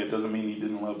by the way, it doesn't mean he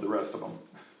didn't love the rest of them.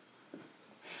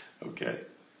 Okay.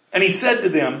 And he said to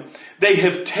them, they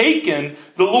have taken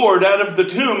the Lord out of the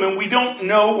tomb, and we don't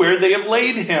know where they have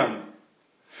laid him.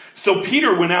 So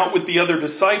Peter went out with the other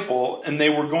disciple, and they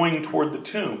were going toward the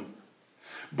tomb.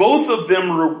 Both of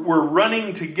them were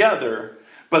running together,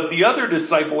 but the other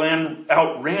disciple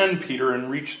outran Peter and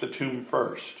reached the tomb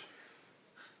first.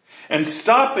 And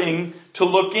stopping to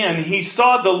look in, he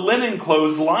saw the linen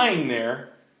clothes lying there,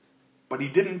 but he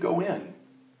didn't go in.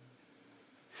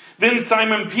 Then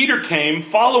Simon Peter came,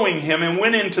 following him, and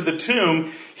went into the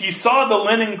tomb. He saw the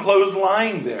linen clothes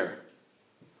lying there.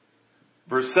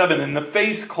 Verse 7, and the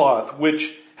face cloth which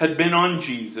had been on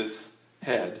Jesus'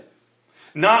 head,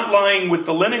 not lying with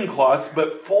the linen cloths,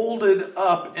 but folded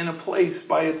up in a place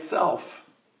by itself.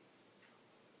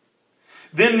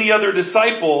 Then the other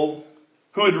disciple,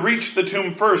 who had reached the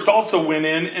tomb first, also went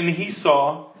in, and he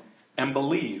saw and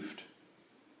believed.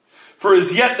 For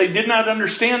as yet they did not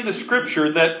understand the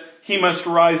scripture that he must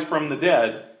rise from the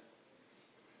dead.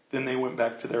 Then they went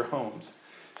back to their homes.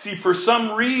 See, for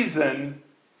some reason,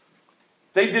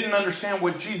 they didn't understand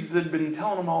what Jesus had been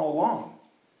telling them all along.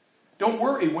 Don't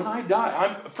worry, when I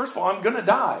die, first of all, I'm going to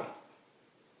die.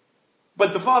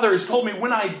 But the Father has told me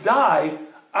when I die,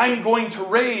 I'm going to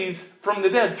raise from the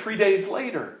dead 3 days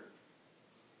later.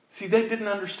 See, they didn't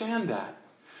understand that.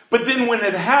 But then when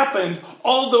it happened,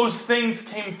 all those things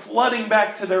came flooding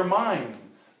back to their minds.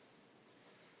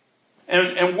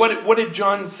 And what did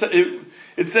John say?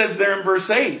 It says there in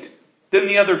verse 8, then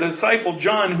the other disciple,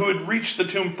 John, who had reached the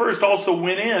tomb first, also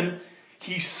went in.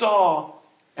 He saw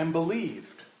and believed.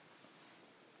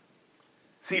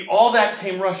 See, all that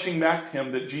came rushing back to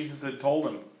him that Jesus had told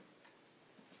him.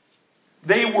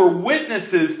 They were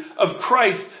witnesses of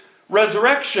Christ's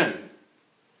resurrection.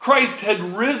 Christ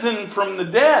had risen from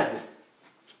the dead.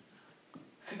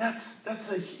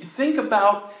 See, think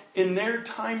about in their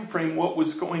time frame what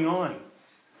was going on.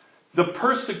 The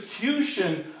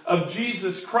persecution of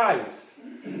Jesus Christ.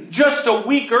 Just a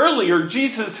week earlier,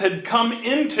 Jesus had come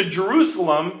into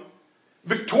Jerusalem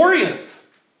victorious.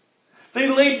 They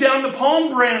laid down the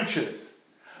palm branches.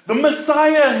 The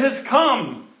Messiah has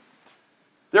come.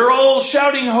 They're all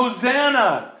shouting,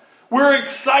 Hosanna. We're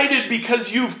excited because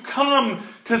you've come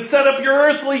to set up your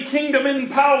earthly kingdom in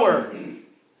power.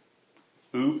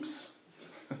 Oops.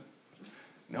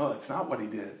 No, that's not what he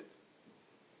did.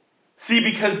 See,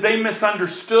 because they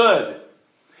misunderstood.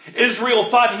 Israel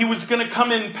thought he was going to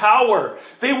come in power.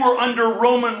 They were under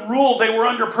Roman rule. They were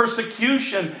under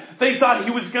persecution. They thought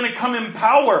he was going to come in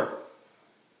power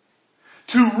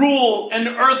to rule an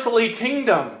earthly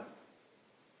kingdom.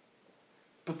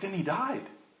 But then he died.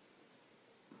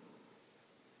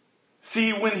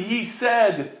 See, when he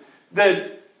said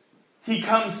that he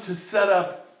comes to set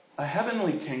up a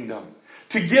heavenly kingdom,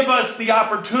 to give us the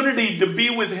opportunity to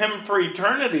be with him for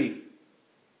eternity,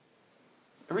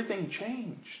 everything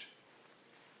changed.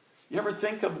 You ever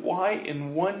think of why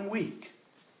in 1 week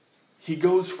he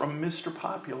goes from Mr.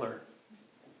 Popular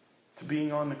to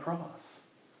being on the cross?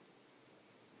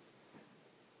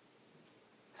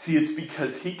 See, it's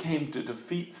because he came to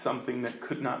defeat something that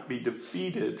could not be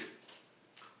defeated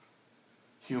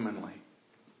humanly.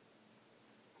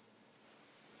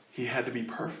 He had to be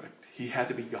perfect. He had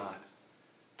to be God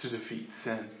to defeat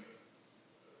sin.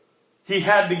 He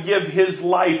had to give his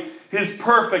life, his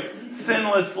perfect,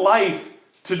 sinless life,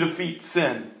 to defeat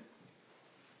sin.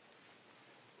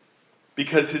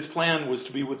 Because his plan was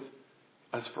to be with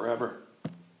us forever.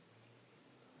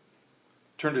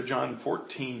 Turn to John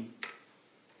 14.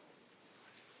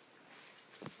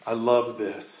 I love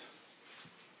this.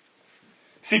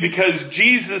 See, because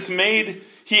Jesus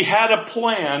he had a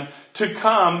plan to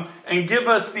come and give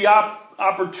us the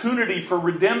opportunity for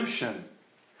redemption.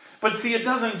 But see, it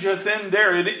doesn't just end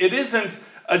there. It isn't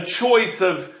a choice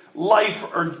of life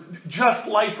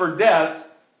or death.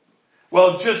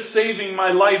 Well, just saving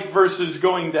my life versus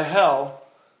going to hell.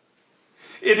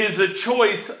 It is a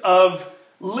choice of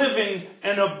living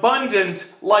an abundant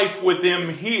life with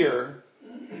Him here,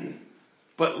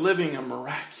 but living a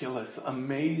miraculous,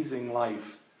 amazing life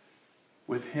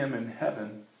with Him in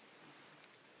heaven.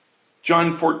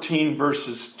 John 14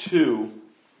 verses 2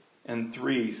 and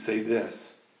 3 say this.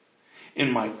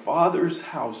 In my Father's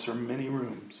house are many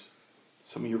rooms.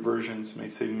 Some of your versions may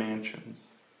say mansions.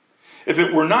 If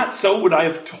it were not so, would I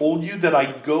have told you that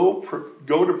I go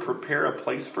to prepare a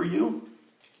place for you?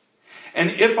 And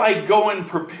if I go and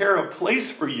prepare a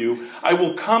place for you, I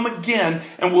will come again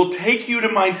and will take you to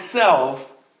myself,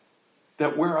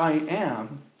 that where I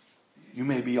am, you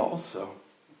may be also.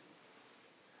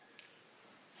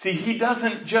 See, He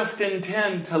doesn't just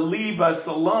intend to leave us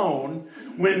alone.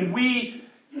 When we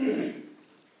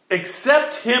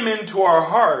accept Him into our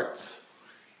hearts,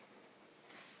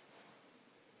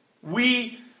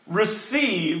 we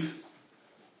receive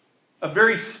a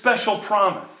very special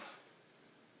promise.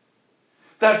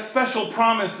 That special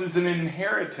promise is an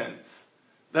inheritance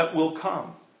that will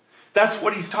come. That's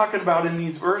what He's talking about in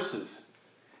these verses.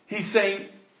 He's saying,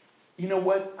 you know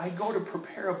what? I go to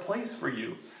prepare a place for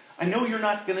you. I know you're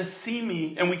not going to see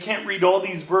me, and we can't read all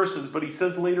these verses, but he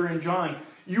says later in John,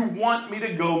 you want me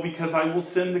to go because I will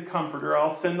send the Comforter.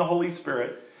 I'll send the Holy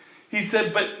Spirit. He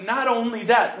said, but not only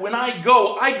that, when I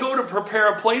go to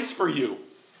prepare a place for you.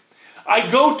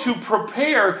 I go to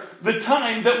prepare the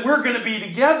time that we're going to be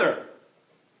together.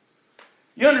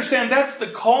 You understand, that's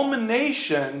the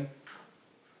culmination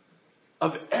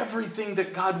of everything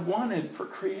that God wanted for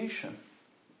creation.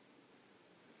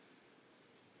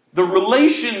 The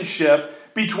relationship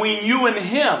between you and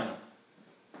Him.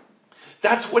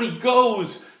 That's what He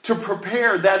goes to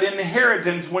prepare, that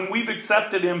inheritance. When we've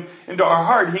accepted Him into our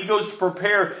heart, He goes to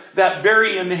prepare that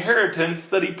very inheritance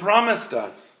that He promised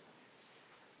us.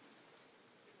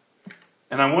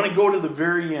 And I want to go to the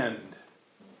very end.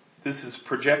 This is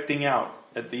projecting out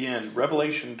at the end.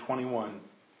 Revelation 21.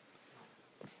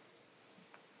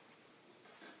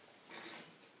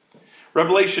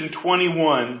 Revelation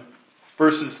 21,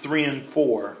 verses 3 and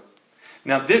 4.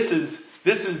 Now this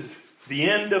is the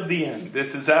end of the end. This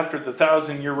is after the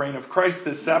 1,000-year reign of Christ.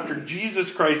 This is after Jesus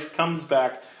Christ comes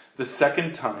back the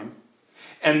second time.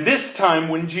 And this time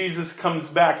when Jesus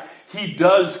comes back, He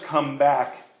does come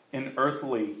back in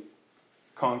earthly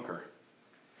conquer.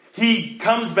 He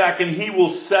comes back and He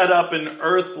will set up an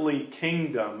earthly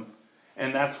kingdom.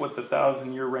 And that's what the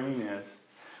 1,000-year reign is.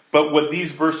 But what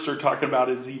these verses are talking about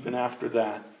is even after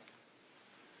that.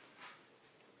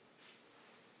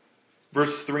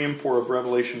 Verse 3 and 4 of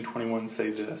Revelation 21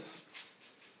 say this.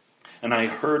 And I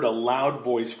heard a loud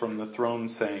voice from the throne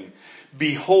saying,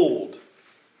 behold,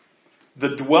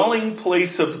 the dwelling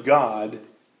place of God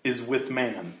is with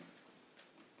man.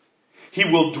 He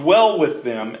will dwell with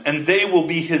them, and they will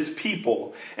be His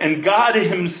people. And God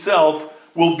Himself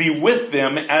will be with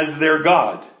them as their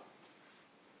God.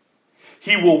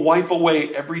 He will wipe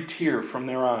away every tear from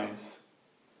their eyes.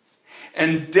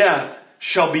 And death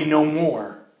shall be no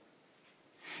more.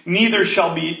 Neither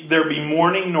shall there be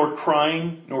mourning, nor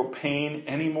crying, nor pain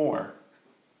any more.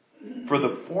 For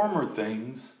the former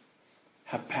things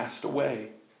have passed away.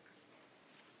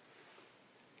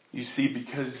 You see,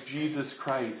 because Jesus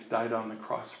Christ died on the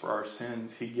cross for our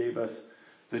sins, He gave us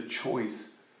the choice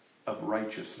of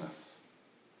righteousness.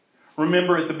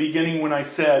 Remember at the beginning when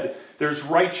I said there's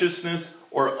righteousness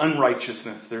or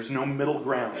unrighteousness. There's no middle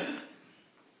ground.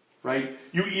 Right?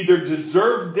 You either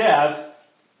deserve death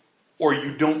or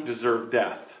you don't deserve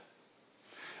death.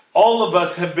 All of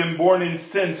us have been born in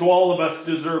sin, so all of us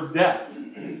deserve death.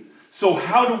 So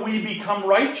how do we become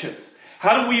righteous?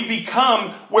 How do we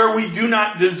become where we do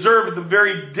not deserve the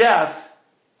very death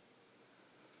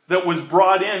that was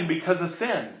brought in because of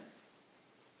sin?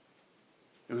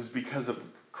 It was because of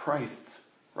Christ's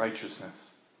righteousness.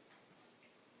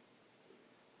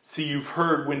 See, you've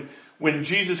heard when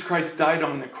Jesus Christ died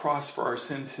on the cross for our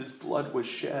sins, His blood was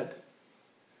shed.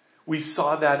 We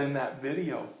saw that in that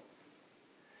video.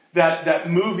 That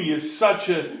movie is such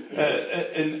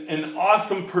an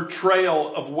awesome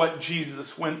portrayal of what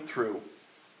Jesus went through.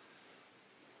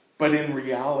 But in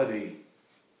reality,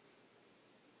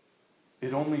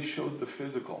 it only showed the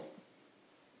physical.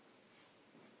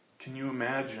 Can you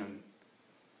imagine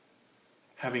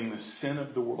having the sin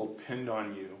of the world pinned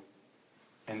on you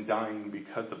and dying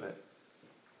because of it?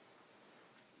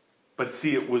 But see,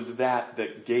 it was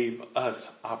that gave us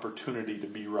opportunity to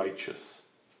be righteous.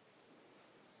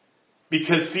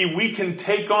 Because see, we can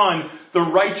take on the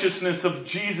righteousness of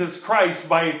Jesus Christ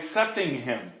by accepting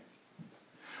Him.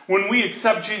 When we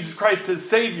accept Jesus Christ as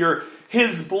Savior,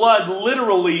 His blood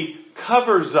literally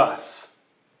covers us.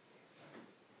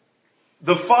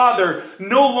 The Father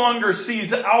no longer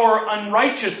sees our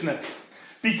unrighteousness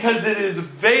because it is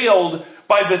veiled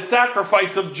by the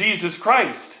sacrifice of Jesus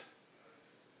Christ.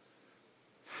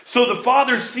 So the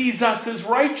Father sees us as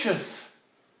righteous.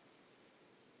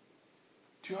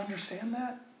 Do you understand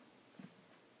that?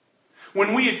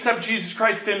 When we accept Jesus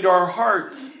Christ into our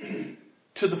hearts,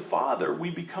 to the Father,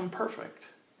 we become perfect.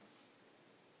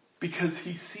 Because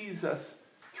He sees us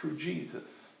through Jesus.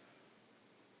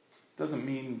 Doesn't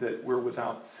mean that we're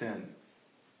without sin.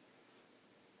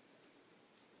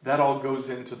 That all goes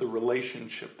into the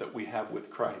relationship that we have with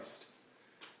Christ.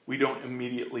 We don't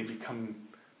immediately become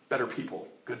better people,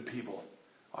 good people.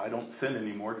 I don't sin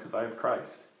anymore because I have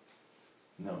Christ.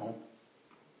 No.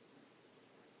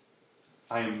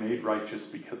 I am made righteous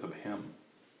because of Him.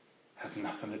 Has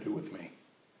nothing to do with me.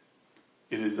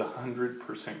 It is 100%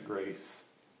 grace.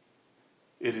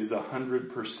 It is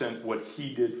 100% what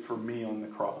He did for me on the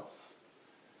cross.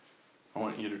 I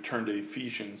want you to turn to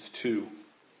Ephesians 2.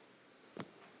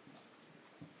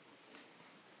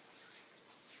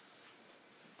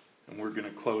 And we're going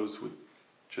to close with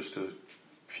just a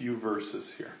few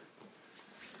verses here.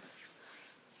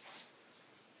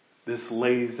 This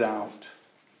lays out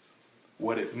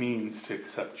what it means to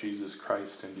accept Jesus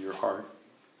Christ into your heart.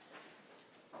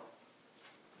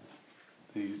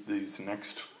 These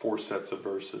next 4 sets of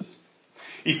verses.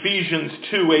 Ephesians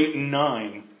 2, 8 and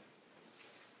 9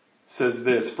 says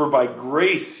this, "For by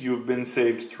grace you have been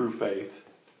saved through faith.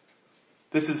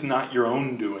 This is not your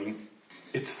own doing.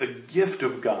 It's the gift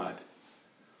of God.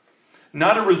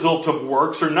 Not a result of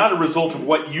works or not a result of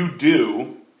what you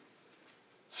do,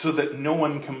 so that no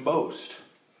one can boast."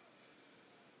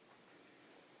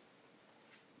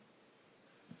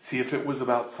 See, if it was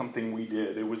about something we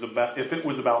did, if it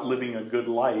was about living a good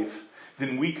life,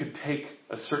 then we could take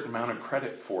a certain amount of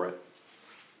credit for it.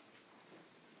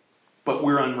 But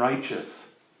we're unrighteous.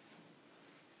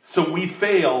 So we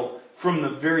fail from the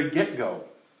very get-go.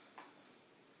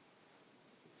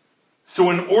 So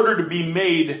in order to be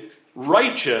made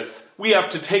righteous, we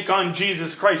have to take on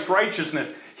Jesus Christ's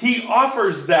righteousness. He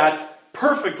offers that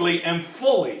perfectly and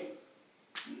fully.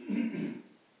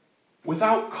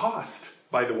 Without cost,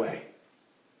 by the way.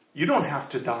 You don't have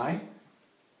to die.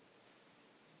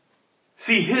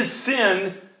 See, His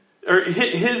sin, or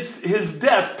His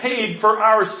death paid for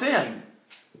our sin.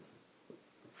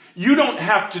 You don't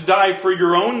have to die for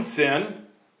your own sin.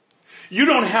 You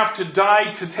don't have to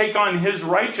die to take on His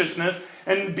righteousness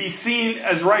and be seen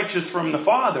as righteous from the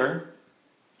Father.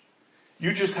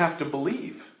 You just have to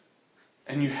believe.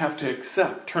 And you have to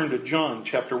accept. Turn to John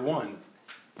chapter 1.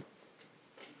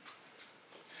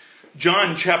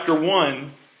 John chapter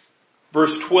 1,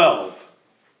 verse 12.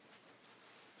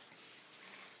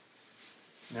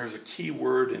 There's a key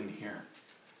word in here.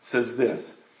 It says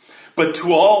this, "But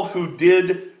to all who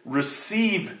did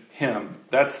receive Him,"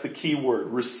 that's the key word,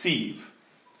 receive,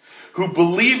 "who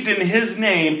believed in His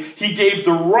name, He gave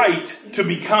the right to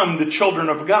become the children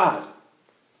of God."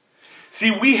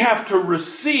 See, we have to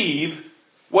receive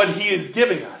what He is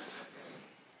giving us.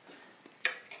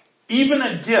 Even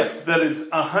a gift that is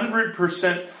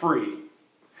 100% free,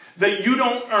 that you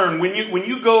don't earn. When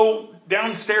you go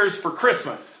downstairs for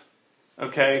Christmas,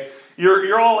 okay,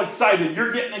 you're all excited.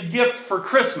 You're getting a gift for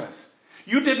Christmas.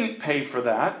 You didn't pay for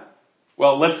that.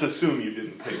 Well, let's assume you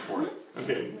didn't pay for it.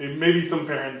 Okay, maybe some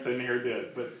parents in here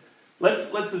did, but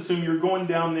let's assume you're going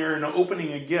down there and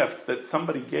opening a gift that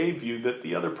somebody gave you that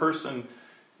the other person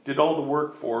did all the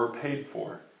work for or paid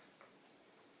for.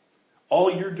 All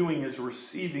you're doing is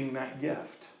receiving that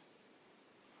gift.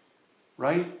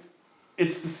 Right?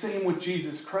 It's the same with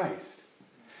Jesus Christ.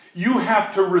 You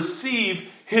have to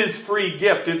receive His free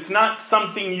gift. It's not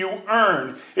something you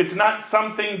earn. It's not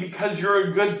something because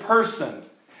you're a good person. It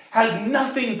has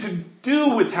nothing to do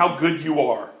with how good you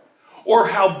are or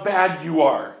how bad you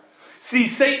are. See,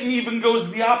 Satan even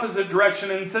goes the opposite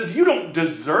direction and says, you don't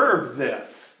deserve this.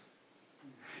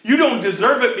 You don't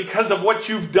deserve it because of what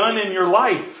you've done in your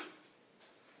life.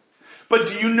 But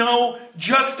do you know,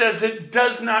 just as it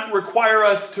does not require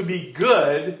us to be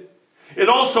good, it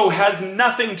also has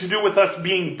nothing to do with us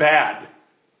being bad.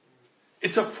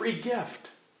 It's a free gift.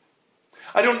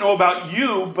 I don't know about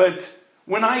you, but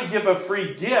when I give a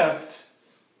free gift,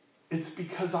 it's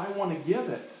because I want to give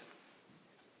it.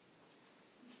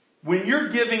 When you're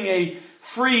giving a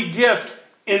free gift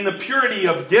in the purity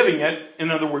of giving it, in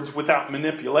other words, without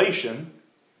manipulation.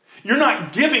 You're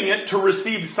not giving it to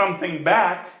receive something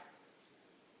back.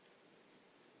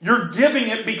 You're giving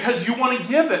it because you want to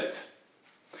give it.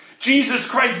 Jesus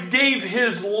Christ gave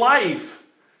His life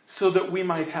so that we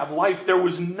might have life. There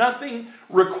was nothing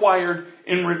required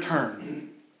in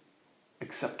return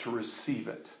except to receive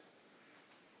it.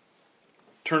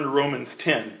 Turn to Romans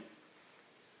 10.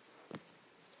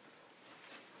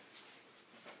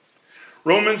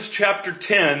 Romans chapter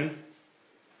 10,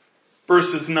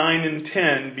 verses 9 and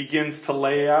 10 begins to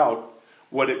lay out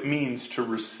what it means to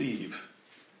receive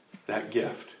that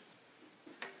gift.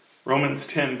 Romans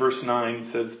 10 verse 9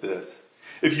 says this: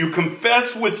 if you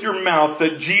confess with your mouth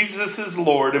that Jesus is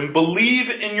Lord and believe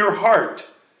in your heart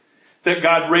that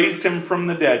God raised Him from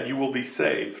the dead, you will be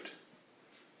saved.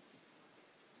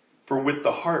 For with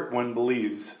the heart one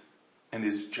believes and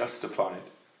is justified,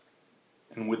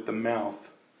 and with the mouth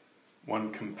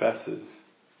one confesses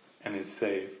and is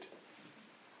saved.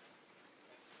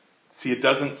 See, it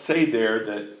doesn't say there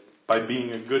that by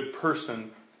being a good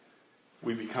person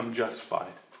we become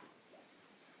justified.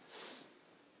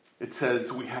 It says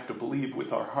we have to believe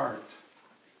with our heart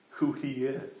who He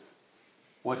is,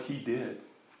 what He did.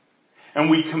 And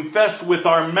we confess with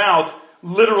our mouth,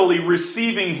 literally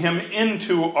receiving Him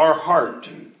into our heart.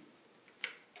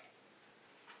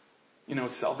 You know,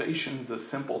 salvation's a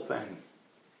simple thing.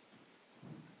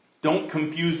 Don't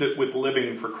confuse it with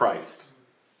living for Christ.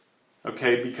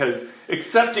 Okay? Because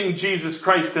accepting Jesus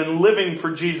Christ and living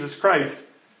for Jesus Christ,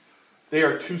 they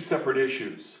are two separate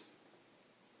issues.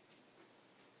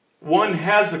 One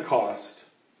has a cost,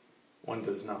 one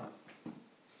does not.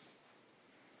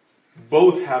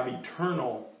 Both have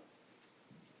eternal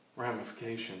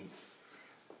ramifications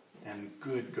and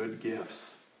good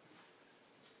gifts.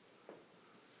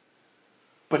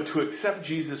 But to accept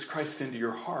Jesus Christ into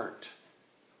your heart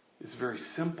is very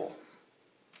simple.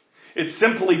 It's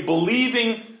simply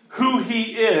believing who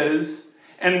He is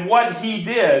and what He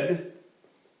did,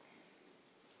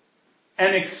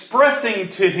 and expressing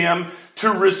to Him to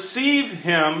receive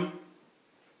Him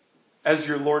as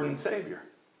your Lord and Savior.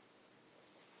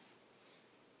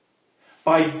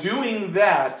 By doing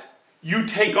that, you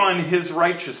take on His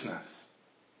righteousness.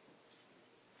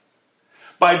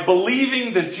 By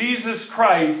believing that Jesus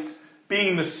Christ,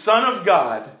 being the Son of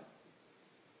God,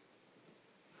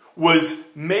 was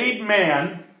made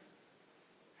man,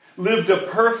 lived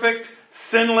a perfect,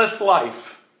 sinless life,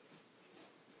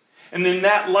 and then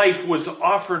that life was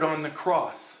offered on the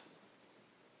cross.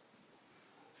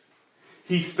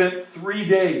 He spent 3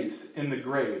 days in the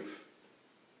grave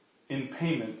in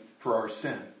payment for our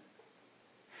sin.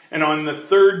 And on the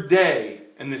third day,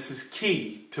 and this is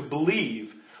key to believe,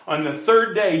 on the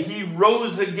third day He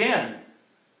rose again.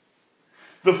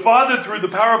 The Father, through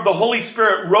the power of the Holy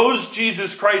Spirit, rose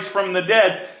Jesus Christ from the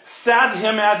dead, sat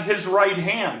Him at His right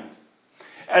hand.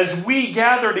 As we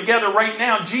gather together right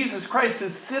now, Jesus Christ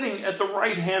is sitting at the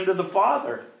right hand of the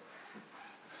Father.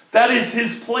 That is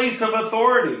His place of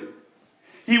authority.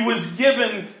 He was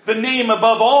given the name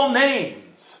above all names.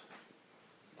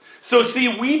 So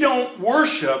see, we don't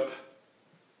worship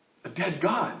a dead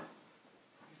God.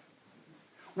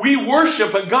 We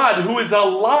worship a God who is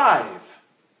alive.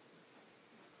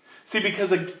 See,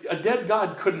 because a dead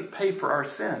God couldn't pay for our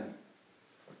sin.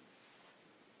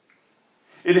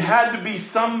 It had to be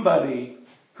somebody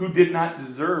who did not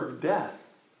deserve death,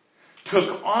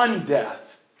 took on death,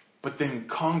 but then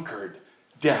conquered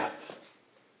death.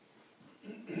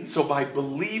 So by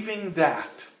believing that,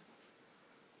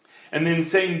 and then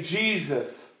saying,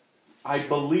 Jesus, I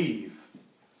believe.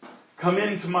 Come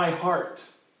into my heart.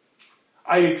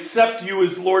 I accept you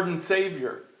as Lord and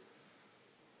Savior.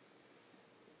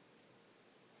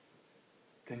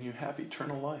 Then you have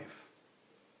eternal life.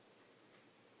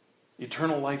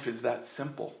 Eternal life is that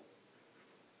simple.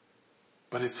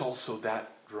 But it's also that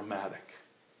dramatic.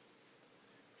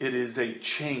 It is a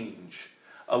change,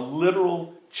 a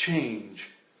literal change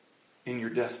in your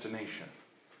destination.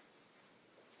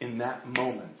 In that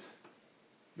moment,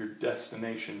 your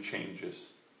destination changes.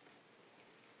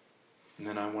 And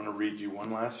then I want to read you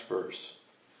one last verse.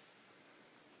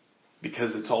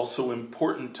 Because it's also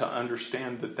important to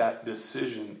understand that that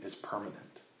decision is permanent.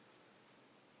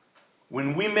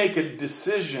 When we make a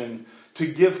decision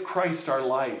to give Christ our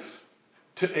life,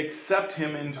 to accept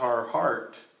Him into our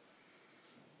heart,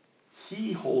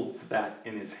 He holds that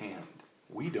in His hand.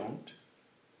 We don't.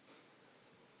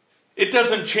 It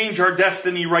doesn't change our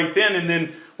destiny right then and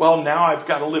then, well, now I've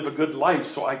got to live a good life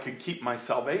so I can keep my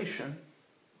salvation.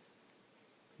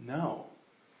 No.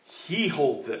 He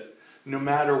holds it no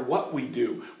matter what we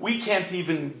do. We can't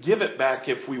even give it back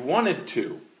if we wanted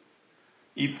to.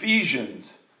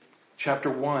 Ephesians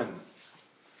chapter 1,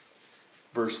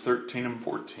 verse 13 and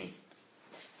 14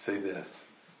 say this.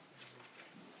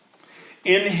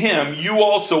 In him you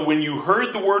also, when you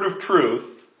heard the word of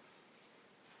truth,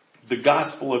 the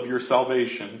gospel of your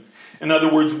salvation. In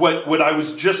other words, what I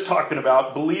was just talking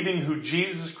about, believing who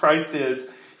Jesus Christ is.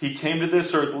 He came to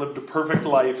this earth, lived a perfect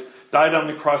life, died on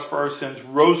the cross for our sins,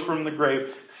 rose from the grave,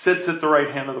 sits at the right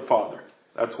hand of the Father.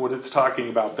 That's what it's talking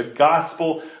about. The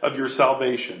gospel of your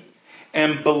salvation.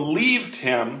 And believed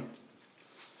him.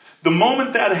 The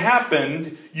moment that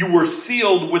happened, you were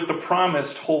sealed with the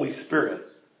promised Holy Spirit.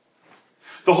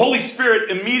 The Holy Spirit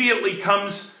immediately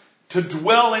comes to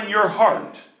dwell in your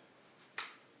heart.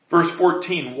 Verse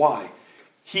 14, why?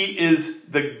 He is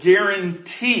the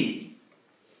guarantee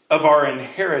of our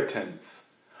inheritance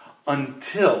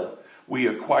until we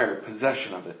acquire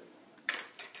possession of it.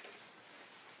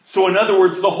 So in other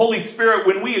words, the Holy Spirit,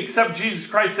 when we accept Jesus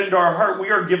Christ into our heart, we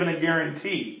are given a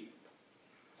guarantee.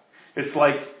 It's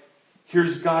like,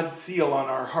 here's God's seal on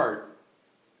our heart.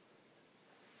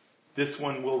 This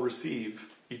one will receive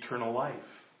eternal life,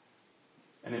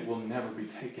 and it will never be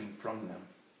taken from them.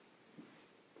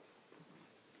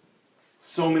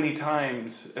 So many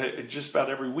times, just about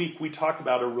every week, we talk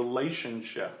about a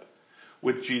relationship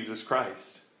with Jesus Christ.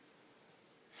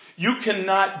 You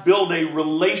cannot build a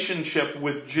relationship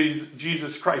with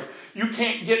Jesus Christ. You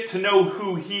can't get to know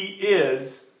who He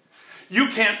is. You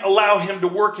can't allow Him to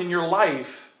work in your life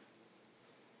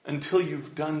until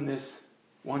you've done this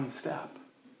one step.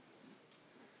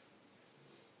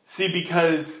 See,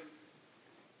 because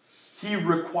He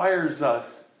requires us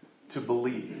to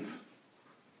believe.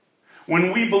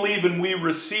 When we believe and we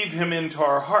receive Him into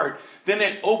our heart, then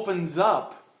it opens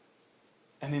up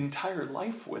an entire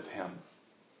life with Him.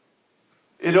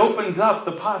 It opens up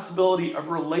the possibility of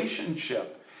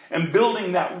relationship and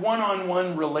building that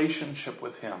one-on-one relationship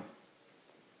with Him.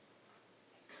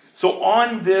 So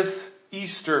on this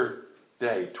Easter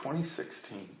Day,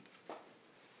 2016,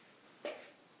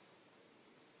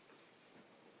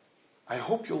 I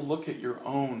hope you'll look at your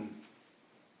own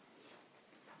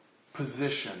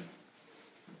position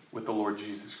with the Lord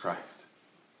Jesus Christ.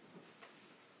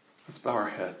 Let's bow our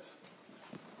heads.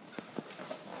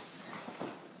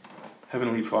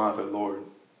 Heavenly Father, Lord,